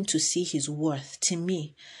wanted him to see his worth to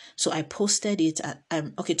me. So I posted it. I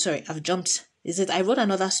wrote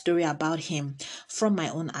another story about him from my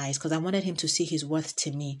own eyes because I wanted him to see his worth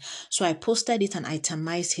to me. So I posted it and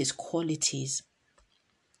itemized his qualities.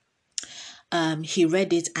 He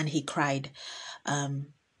read it and he cried.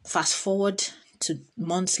 Fast forward to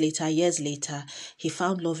months later, years later, he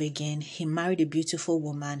found love again. He married a beautiful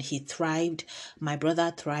woman. He thrived. My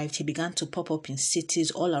brother thrived. He began to pop up in cities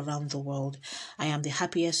all around the world. I am the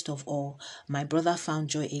happiest of all. My brother found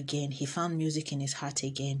joy again. He found music in his heart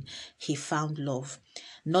again. He found love.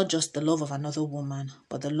 Not just the love of another woman,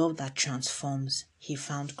 but the love that transforms. He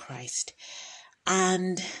found Christ.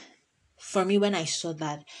 And for me, when I saw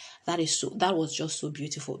that was just so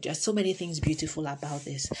beautiful. There's so many things beautiful about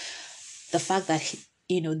this. The fact that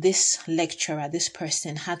this lecturer, this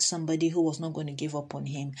person had somebody who was not going to give up on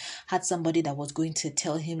him, had somebody that was going to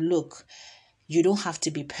tell him, "Look, you don't have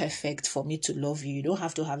to be perfect for me to love you. You don't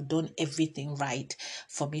have to have done everything right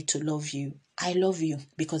for me to love you. I love you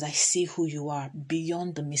because I see who you are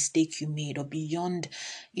beyond the mistake you made or beyond,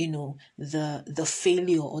 the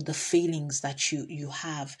failure or the failings that you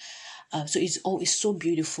have." So it's so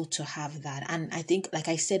beautiful to have that. And I think, like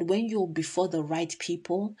I said, when you're before the right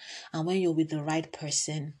people and when you're with the right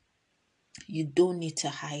person, you don't need to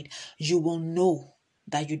hide. You will know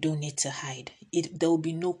that you don't need to hide. There will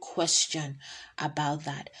be no question about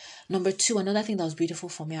that. Number two, another thing that was beautiful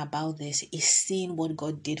for me about this is seeing what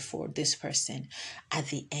God did for this person at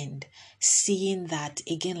the end. Seeing that,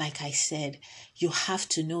 again, like I said, you have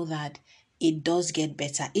to know that it does get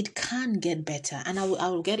better. It can get better. And I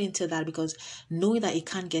will get into that because knowing that it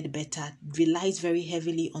can get better relies very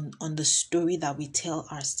heavily on the story that we tell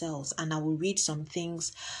ourselves. And I will read some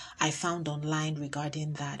things I found online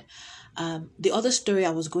regarding that. The other story I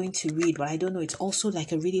was going to read, but I don't know, it's also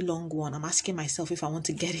like a really long one. I'm asking myself if I want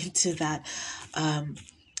to get into that.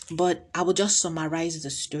 But I will just summarize the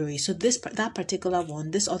story. So that particular one,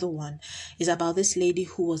 this other one, is about this lady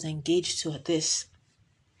who was engaged to this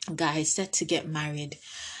guy set to get married,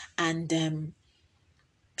 and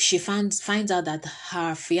she finds out that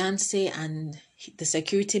her fiance and the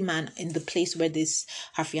security man in the place where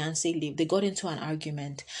her fiance lived, they got into an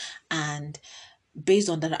argument, and based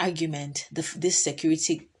on that argument, this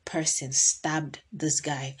security person stabbed this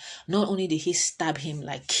guy. Not only did he stab him,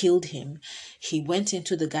 like killed him, he went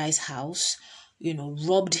into the guy's house,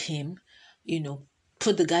 robbed him,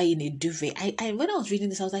 put the guy in a duvet. I when I was reading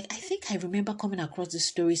this, I was like, I think I remember coming across this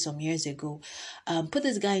story some years ago. Put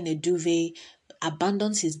this guy in a duvet,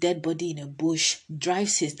 abandons his dead body in a bush,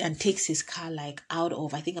 takes his car like out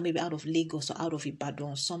of, I think maybe out of Lagos or out of Ibadan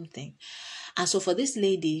or something. And so for this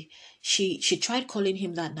lady, she tried calling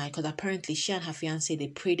him that night because apparently she and her fiance, they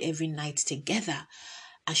prayed every night together.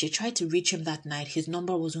 And she tried to reach him that night. His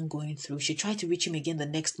number wasn't going through. She tried to reach him again the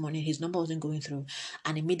next morning. His number wasn't going through.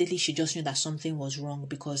 And immediately she just knew that something was wrong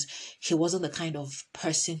because he wasn't the kind of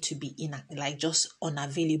person to be just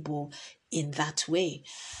unavailable in that way.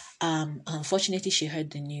 Unfortunately, she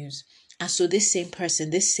heard the news. And so this same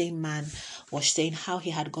man was saying how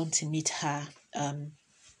he had gone to meet her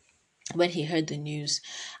when he heard the news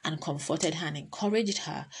and comforted her and encouraged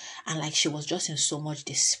her, and she was just in so much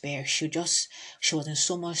despair. She was in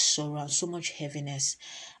so much sorrow and so much heaviness.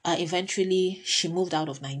 Eventually she moved out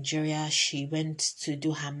of Nigeria. She went to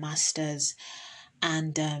do her master's,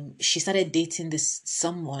 and she started dating this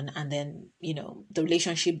someone, and then the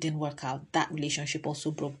relationship didn't work out. That relationship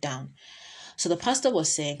also broke down. So the pastor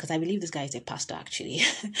was saying, because I believe this guy is a pastor actually.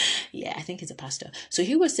 Yeah, I think he's a pastor. So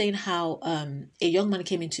he was saying how a young man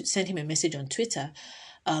came in to send him a message on Twitter,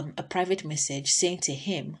 a private message saying to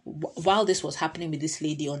him, while this was happening with this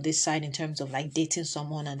lady on this side in terms of like dating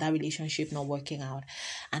someone and that relationship not working out,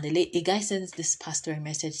 and the guy sends this pastor a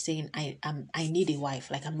message saying, I need a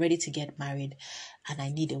wife, like I'm ready to get married and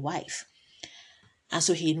I need a wife. And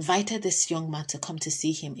so he invited this young man to come to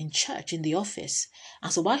see him in church, in the office. And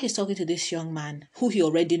so while he's talking to this young man, who he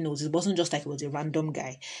already knows, it wasn't just like it was a random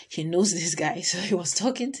guy. He knows this guy. So he was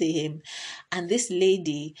talking to him. And this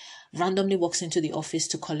lady randomly walks into the office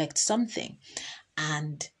to collect something.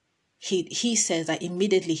 And he says that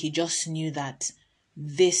immediately he just knew that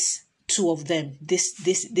this two of them, this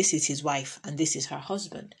is his wife and this is her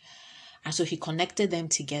husband. And so he connected them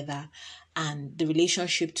together and the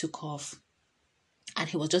relationship took off. And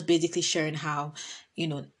he was just basically sharing how,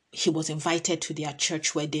 he was invited to their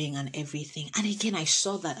church wedding and everything. And again, I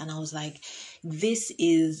saw that and I was like, this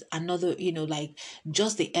is another, like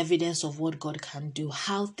just the evidence of what God can do,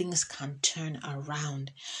 how things can turn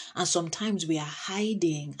around. And sometimes we are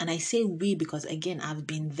hiding. And I say we because, again, I've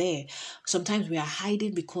been there. Sometimes we are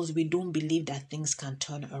hiding because we don't believe that things can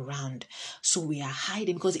turn around. So we are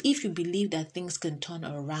hiding because if you believe that things can turn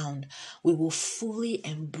around, we will fully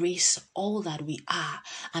embrace all that we are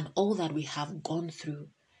and all that we have gone through.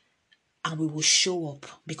 And we will show up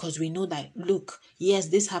because we know that, look, yes,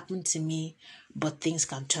 this happened to me, but things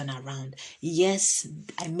can turn around. Yes,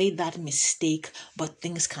 I made that mistake, but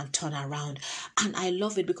things can turn around. And I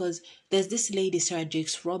love it because there's this lady, Sarah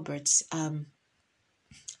Jakes Roberts, and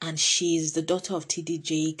she's the daughter of T.D.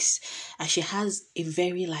 Jakes, and she has a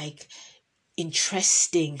very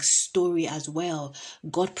interesting story as well.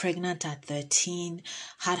 Got pregnant at 13,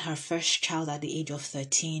 had her first child at the age of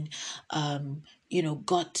 13,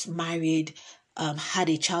 got married, had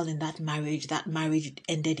a child in that marriage. That marriage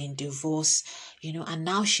ended in divorce, and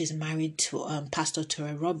now she's married to Pastor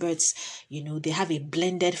Touré Roberts. They have a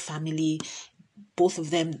blended family. Both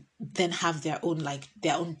of them then have their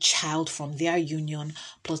own child from their union,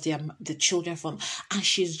 plus the children from, and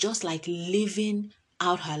she's just living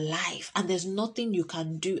out her life, and there's nothing you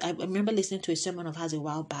can do. I remember listening to a sermon of hers a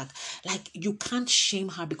while back. You can't shame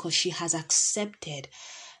her because she has accepted.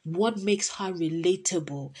 What makes her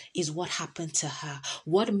relatable is what happened to her.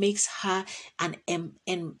 What makes her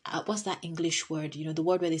what's that English word? The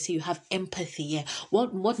word where they say you have empathy. Yeah.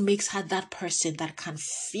 What makes her that person that can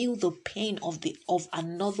feel the pain of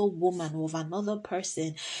another woman or of another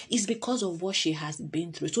person is because of what she has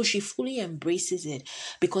been through. So she fully embraces it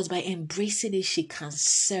because by embracing it, she can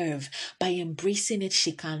serve. By embracing it,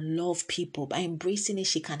 she can love people. By embracing it,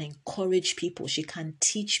 she can encourage people. She can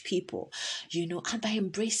teach people, and by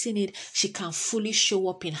embracing it, she can fully show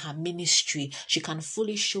up in her ministry. She can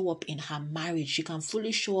fully show up in her marriage. She can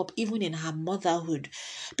fully show up even in her motherhood.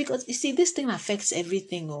 Because you see, this thing affects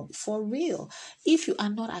everything, for real. If you are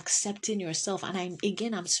not accepting yourself, and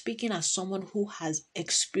I'm speaking as someone who has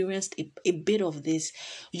experienced a bit of this,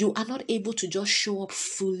 you are not able to just show up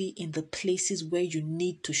fully in the places where you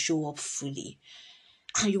need to show up fully.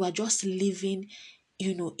 And you are just living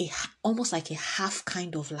almost like a half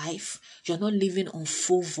kind of life. You're not living on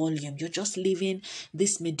full volume. You're just living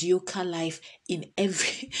this mediocre life in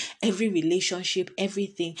every relationship,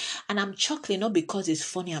 everything. And I'm chuckling not because it's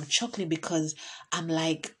funny. I'm chuckling because I'm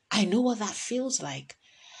like, I know what that feels like.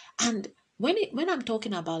 And when I'm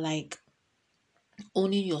talking about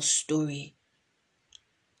owning your story,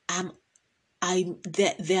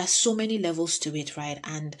 there are so many levels to it, right?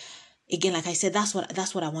 And again, like I said, that's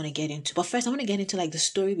what I want to get into. But first, I want to get into the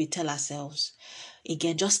story we tell ourselves.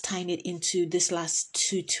 Again, just tying it into this last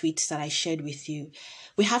 2 tweets that I shared with you.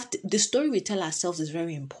 The story we tell ourselves is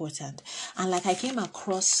very important. And I came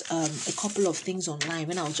across a couple of things online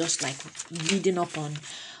when I was just reading up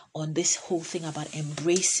on this whole thing about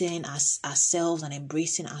embracing ourselves and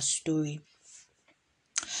embracing our story.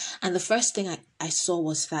 And the first thing I saw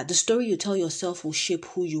was that the story you tell yourself will shape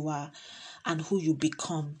who you are and who you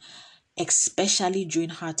become, especially during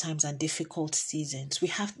hard times and difficult seasons. We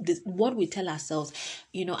have what we tell ourselves.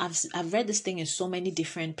 I've read this thing in so many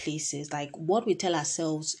different places. What we tell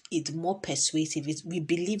ourselves is more persuasive. We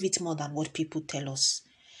believe it more than what people tell us.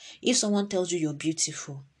 If someone tells you you're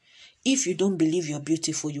beautiful, if you don't believe you're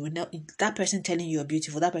beautiful, you will not. That person telling you you're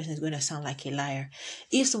beautiful, that person is going to sound like a liar.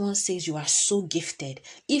 If someone says you are so gifted,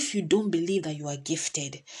 if you don't believe that you are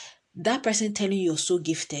gifted, that person telling you you're so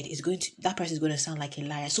gifted that person is going to sound like a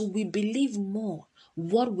liar. So we believe more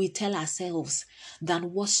what we tell ourselves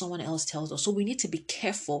than what someone else tells us. So we need to be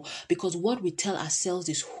careful, because what we tell ourselves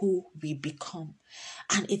is who we become.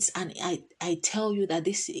 And I tell you that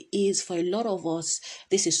this is, for a lot of us,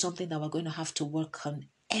 this is something that we're going to have to work on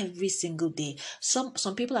every single day.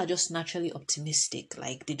 Some people are just naturally optimistic,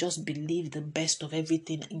 like they just believe the best of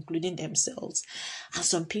everything, including themselves. And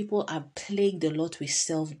some people are plagued a lot with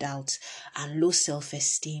self-doubt and low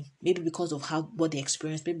self-esteem, maybe because of what they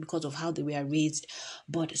experienced, maybe because of how they were raised.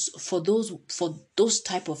 But for those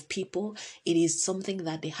type of people, it is something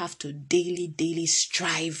that they have to daily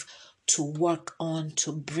strive to work on,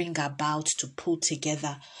 to bring about, to pull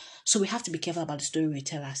together. So we have to be careful about the story we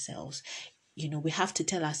tell ourselves. We have to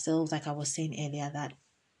tell ourselves, like I was saying earlier, that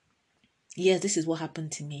yes, this is what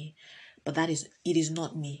happened to me, but it is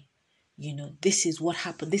not me. This is what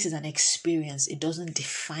happened. This is an experience. It doesn't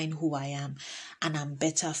define who I am, and I'm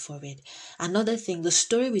better for it. Another thing, the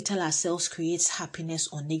story we tell ourselves creates happiness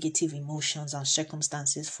or negative emotions and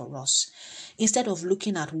circumstances for us. Instead of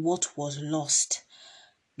looking at what was lost,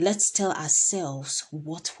 let's tell ourselves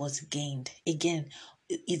what was gained. Again,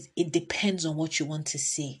 it depends on what you want to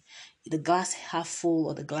see. The glass half full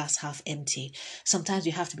or the glass half empty. Sometimes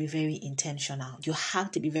you have to be very intentional. You have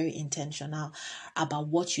to be very intentional about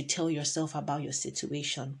what you tell yourself about your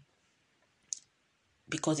situation,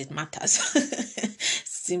 because it matters.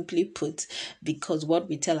 Simply put, because what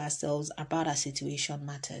we tell ourselves about our situation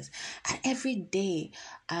matters. And every day,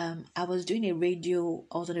 I was on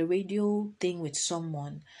a radio thing with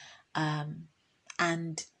someone,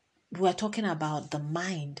 and we were talking about the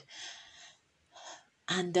mind.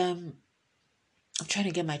 And I'm trying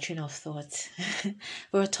to get my train of thought.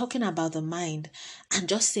 We were talking about the mind and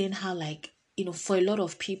just saying how, like, for a lot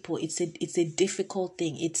of people, it's a difficult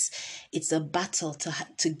thing. It's a battle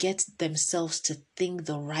to get themselves to think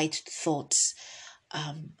the right thoughts.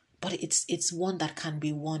 But it's one that can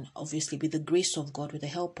be won, obviously, with the grace of God, with the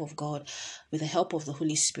help of God, with the help of the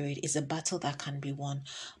Holy Spirit. It's a battle that can be won.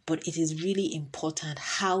 But it is really important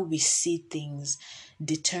how we see things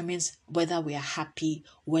determines whether we are happy,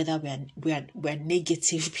 whether we're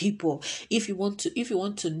negative people. If you want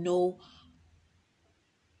to know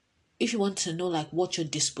like what your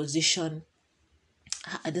disposition,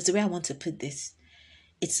 there's a way I want to put this.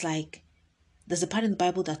 It's like there's a part in the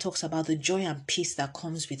Bible that talks about the joy and peace that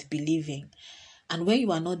comes with believing. And when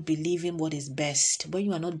you are not believing what is best, when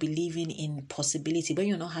you are not believing in possibility, when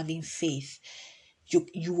you're not having faith,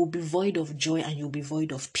 you will be void of joy and you'll be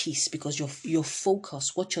void of peace, because your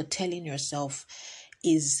focus, what you're telling yourself,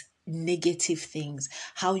 is negative things.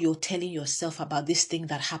 How you're telling yourself about this thing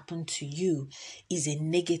that happened to you is a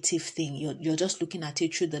negative thing. You're just looking at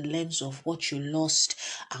it through the lens of what you lost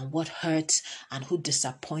and what hurt and who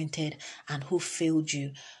disappointed and who failed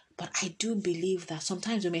you. But I do believe that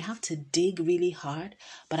sometimes we may have to dig really hard,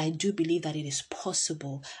 but I do believe that it is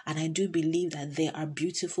possible. And I do believe that there are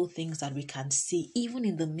beautiful things that we can see, even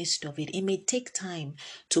in the midst of it. It may take time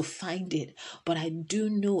to find it, but I do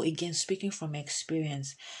know, again, speaking from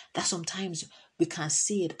experience, that sometimes we can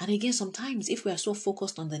see it. And again, sometimes if we are so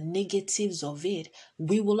focused on the negatives of it,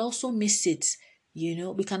 we will also miss it.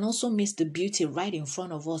 We can also miss the beauty right in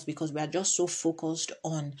front of us, because we are just so focused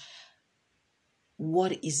on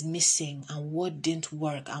what is missing and what didn't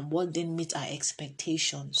work and what didn't meet our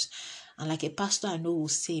expectations. And like a pastor I know will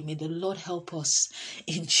say, may the Lord help us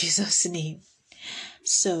in Jesus' name.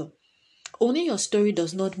 So, owning your story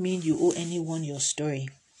does not mean you owe anyone your story.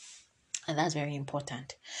 And that's very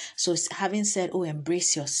important. So having said,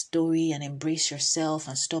 embrace your story and embrace yourself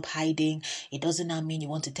and stop hiding, it doesn't now mean you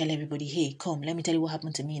want to tell everybody, hey, come, let me tell you what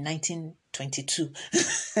happened to me in 1922.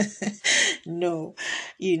 No,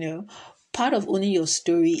 part of owning your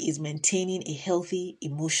story is maintaining a healthy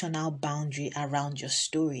emotional boundary around your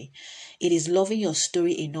story. It is loving your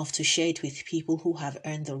story enough to share it with people who have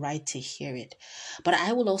earned the right to hear it. But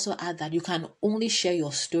I will also add that you can only share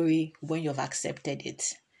your story when you've accepted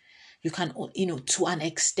it. You can, to an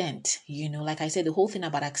extent, like I said, the whole thing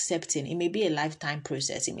about accepting, it may be a lifetime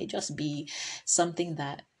process. It may just be something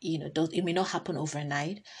that, it may not happen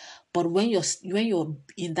overnight. But when you're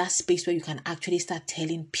in that space where you can actually start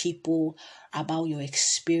telling people about your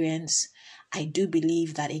experience, I do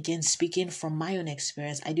believe that, again, speaking from my own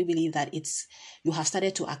experience, I do believe that you have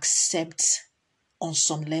started to accept on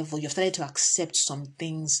some level, you've started to accept some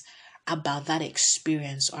things about that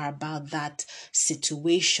experience or about that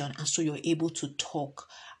situation. And so you're able to talk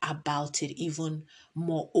about it even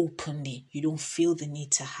more openly. You don't feel the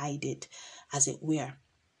need to hide it, as it were.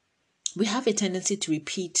 We have a tendency to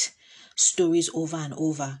repeat stories over and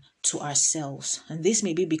over to ourselves. And this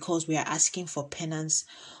may be because we are asking for penance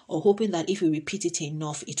or hoping that if we repeat it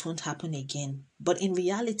enough, it won't happen again. But in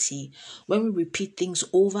reality, when we repeat things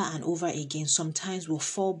over and over again, sometimes we'll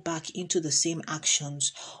fall back into the same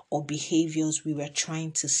actions or behaviors we were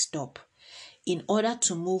trying to stop. In order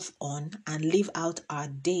to move on and live out our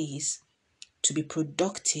days to be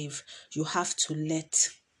productive, you have to let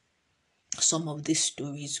some of these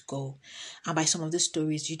stories go. And by some of these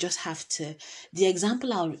stories, you just have to, the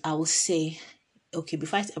example I will say, okay,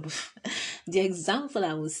 the example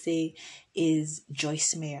I will say is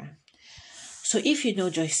Joyce Meyer. So if you know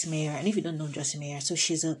Joyce Meyer, and if you don't know Joyce Meyer, so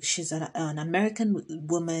she's an American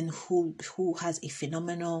woman who has a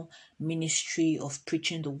phenomenal ministry of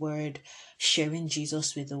preaching the word, sharing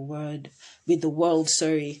Jesus with the world.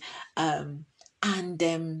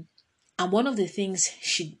 And one of the things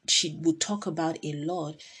she would talk about a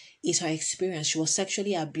lot is her experience. She was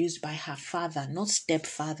sexually abused by her father, not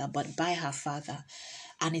stepfather, but by her father.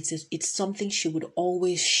 And it's something she would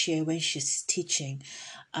always share when she's teaching.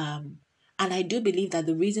 And I do believe that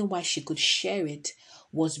the reason why she could share it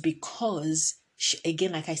was because she,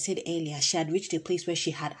 again, like I said earlier, she had reached a place where she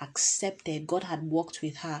had accepted, God had walked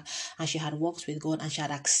with her and she had walked with God and she had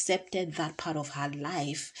accepted that part of her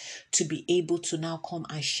life to be able to now come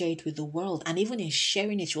and share it with the world. And even in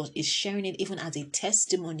sharing it, is sharing it even as a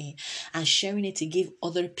testimony and sharing it to give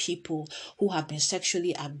other people who have been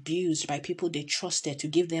sexually abused by people they trusted, to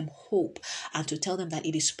give them hope and to tell them that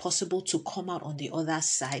it is possible to come out on the other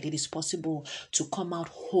side. It is possible to come out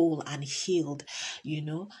whole and healed, you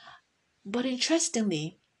know. But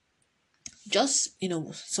interestingly, just,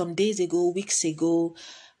 some days ago, weeks ago,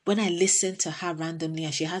 when I listened to her randomly,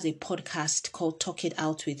 and she has a podcast called Talk It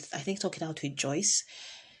Out with Joyce,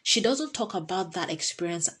 she doesn't talk about that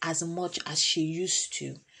experience as much as she used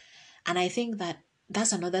to. And I think that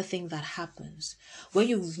that's another thing that happens when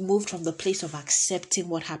you've moved from the place of accepting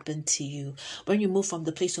what happened to you, when you move from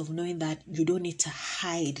the place of knowing that you don't need to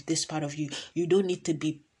hide this part of you, you don't need to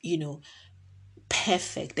be,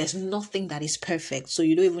 perfect. There's nothing that is perfect. So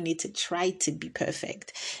you don't even need to try to be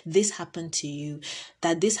perfect. This happened to you.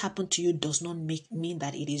 That this happened to you does not mean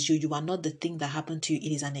that it is you. You are not the thing that happened to you.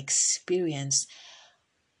 It is an experience.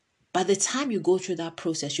 By the time you go through that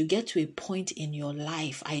process, you get to a point in your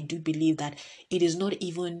life, I do believe that it is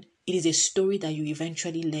a story that you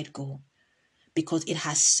eventually let go, because it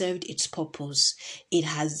has served its purpose. It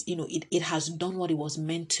has, it has done what it was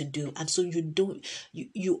meant to do. And so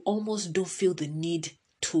you almost don't feel the need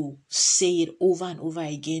to say it over and over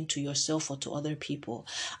again to yourself or to other people.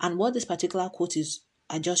 And what this particular quote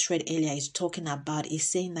I just read earlier is talking about is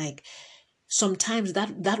saying, like, sometimes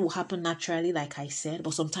that will happen naturally, like I said,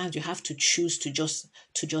 but sometimes you have to choose to just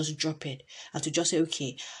drop it and to just say,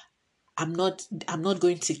 okay, I'm not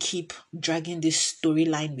going to keep dragging this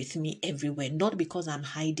storyline with me everywhere. Not because I'm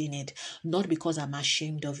hiding it, not because I'm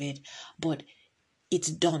ashamed of it, but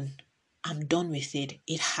it's done. I'm done with it.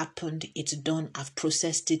 It happened. It's done. I've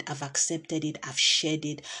processed it. I've accepted it. I've shared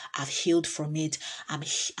it. I've healed from it.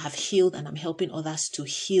 I've healed and I'm helping others to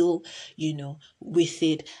heal, with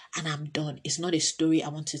it. And I'm done. It's not a story I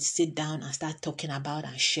want to sit down and start talking about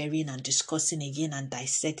and sharing and discussing again and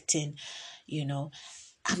dissecting,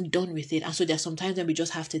 I'm done with it. And so there's sometimes when we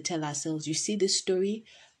just have to tell ourselves, you see this story?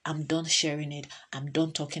 I'm done sharing it. I'm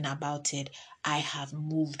done talking about it. I have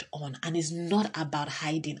moved on. And it's not about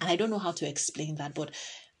hiding. And I don't know how to explain that, but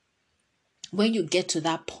when you get to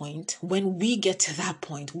that point, when we get to that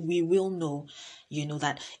point, we will know,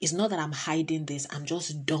 that it's not that I'm hiding this. I'm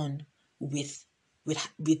just done with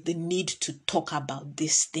the need to talk about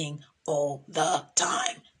this thing all the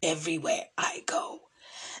time, everywhere I go.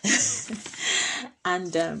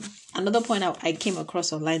 And another point I came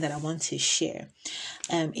across online that I want to share,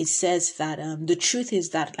 it says that the truth is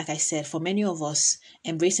that, like I said, for many of us,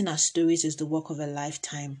 embracing our stories is the work of a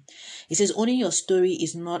lifetime. It says owning your story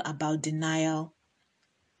is not about denial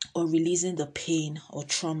or releasing the pain or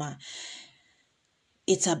trauma.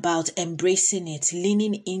 It's about embracing it,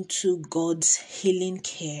 leaning into God's healing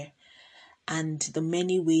care and the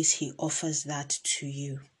many ways He offers that to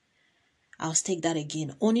you. I'll take that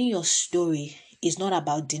again. Owning your story is not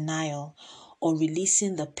about denial or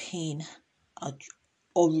releasing the pain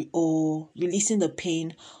or releasing the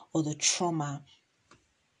pain or the trauma,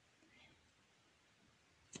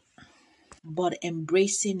 but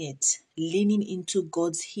embracing it, leaning into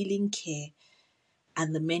God's healing care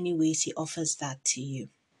and the many ways He offers that to you.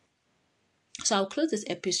 So I'll close this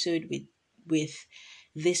episode with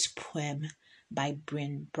this poem by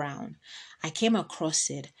Brené Brown. I came across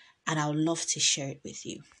it and I would love to share it with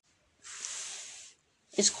you.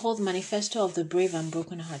 It's called Manifesto of the Brave and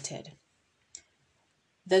Brokenhearted.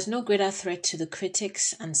 There's no greater threat to the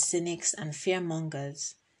critics and cynics and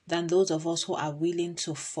fearmongers than those of us who are willing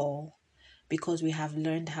to fall because we have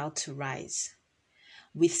learned how to rise.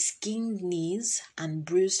 With skinned knees and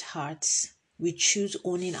bruised hearts, we choose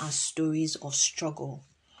owning our stories of struggle,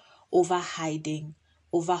 over hiding,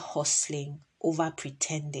 over hustling, over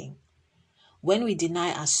pretending. When we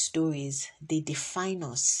deny our stories, they define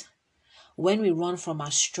us. When we run from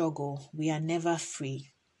our struggle, we are never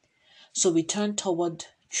free. So we turn toward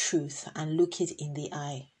truth and look it in the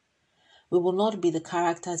eye. We will not be the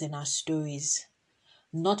characters in our stories,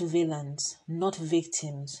 not villains, not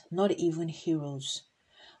victims, not even heroes.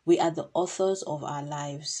 We are the authors of our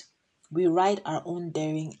lives. We write our own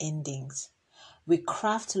daring endings. We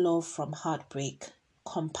craft love from heartbreak,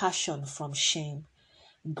 compassion from shame,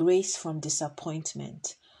 grace from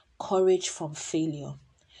disappointment, courage from failure.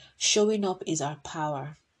 Showing up is our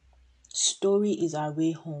power. Story is our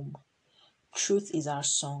way home. Truth is our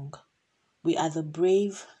song. We are the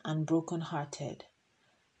brave and broken-hearted.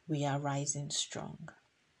 We are rising strong.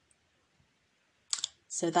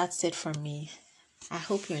 So that's it from me. I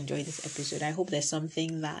hope you enjoyed this episode. I hope there's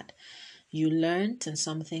something that you learned and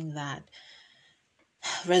something that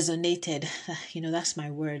resonated. That's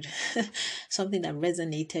my word. Something that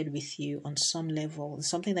resonated with you on some level,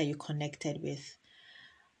 something that you connected with.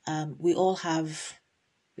 We all have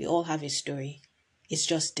a story. It's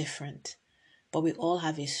just different. But we all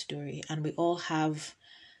have a story, and we all have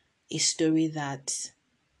a story that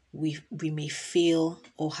we may feel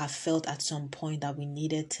or have felt at some point that we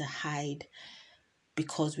needed to hide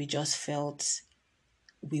because we just felt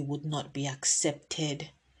we would not be accepted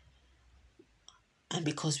and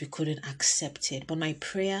because we couldn't accept it. But my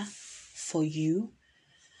prayer for you,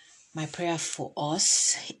 my prayer for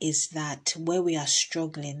us is that where we are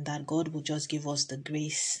struggling, that God will just give us the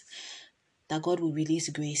grace, that God will release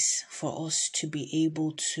grace for us to be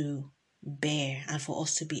able to bear and for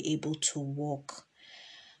us to be able to walk,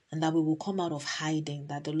 and that we will come out of hiding,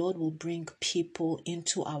 that the Lord will bring people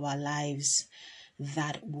into our lives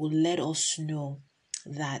that will let us know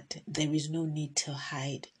that there is no need to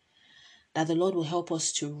hide, that the Lord will help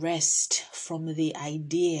us to rest from the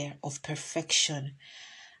idea of perfection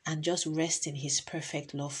and just rest in His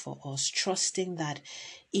perfect love for us, trusting that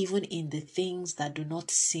even in the things that do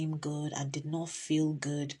not seem good and did not feel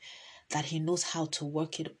good, that He knows how to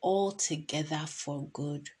work it all together for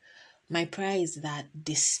good. My prayer is that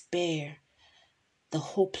despair, the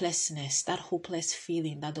hopelessness, that hopeless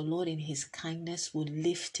feeling, that the Lord in His kindness will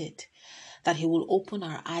lift it, that He will open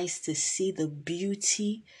our eyes to see the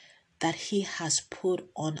beauty that He has put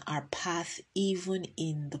on our path, even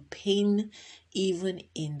in the pain, even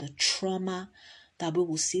in the trauma, that we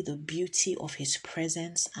will see the beauty of His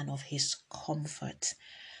presence and of His comfort.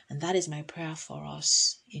 And that is my prayer for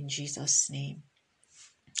us in Jesus' name.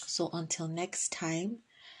 So until next time,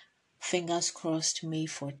 fingers crossed, May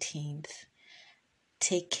 14th.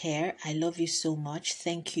 Take care. I love you so much.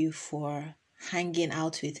 Thank you for hanging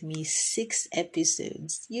out with me. 6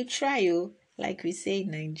 episodes. You try, oh. Like we say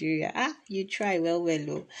in Nigeria, you try well.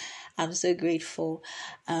 Oh. I'm so grateful.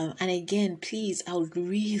 And again, please, I would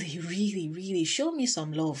really, really, really show me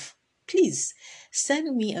some love. Please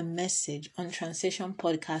send me a message on Transition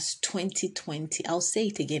Podcast 2020. I'll say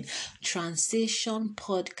it again. Transition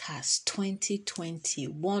Podcast 2020.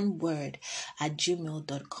 One word at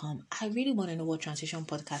gmail.com. I really want to know what Transition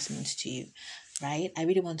Podcast means to you, right? I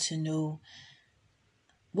really want to know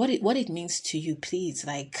what it means to you. Please,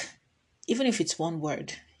 like, even if it's one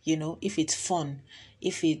word, if it's fun,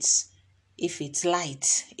 if it's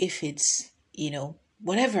light, if it's,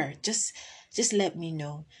 whatever, just let me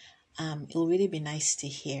know. It'll really be nice to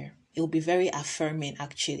hear. It'll be very affirming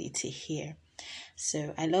actually to hear.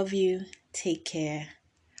 So I love you. Take care.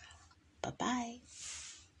 Bye-bye.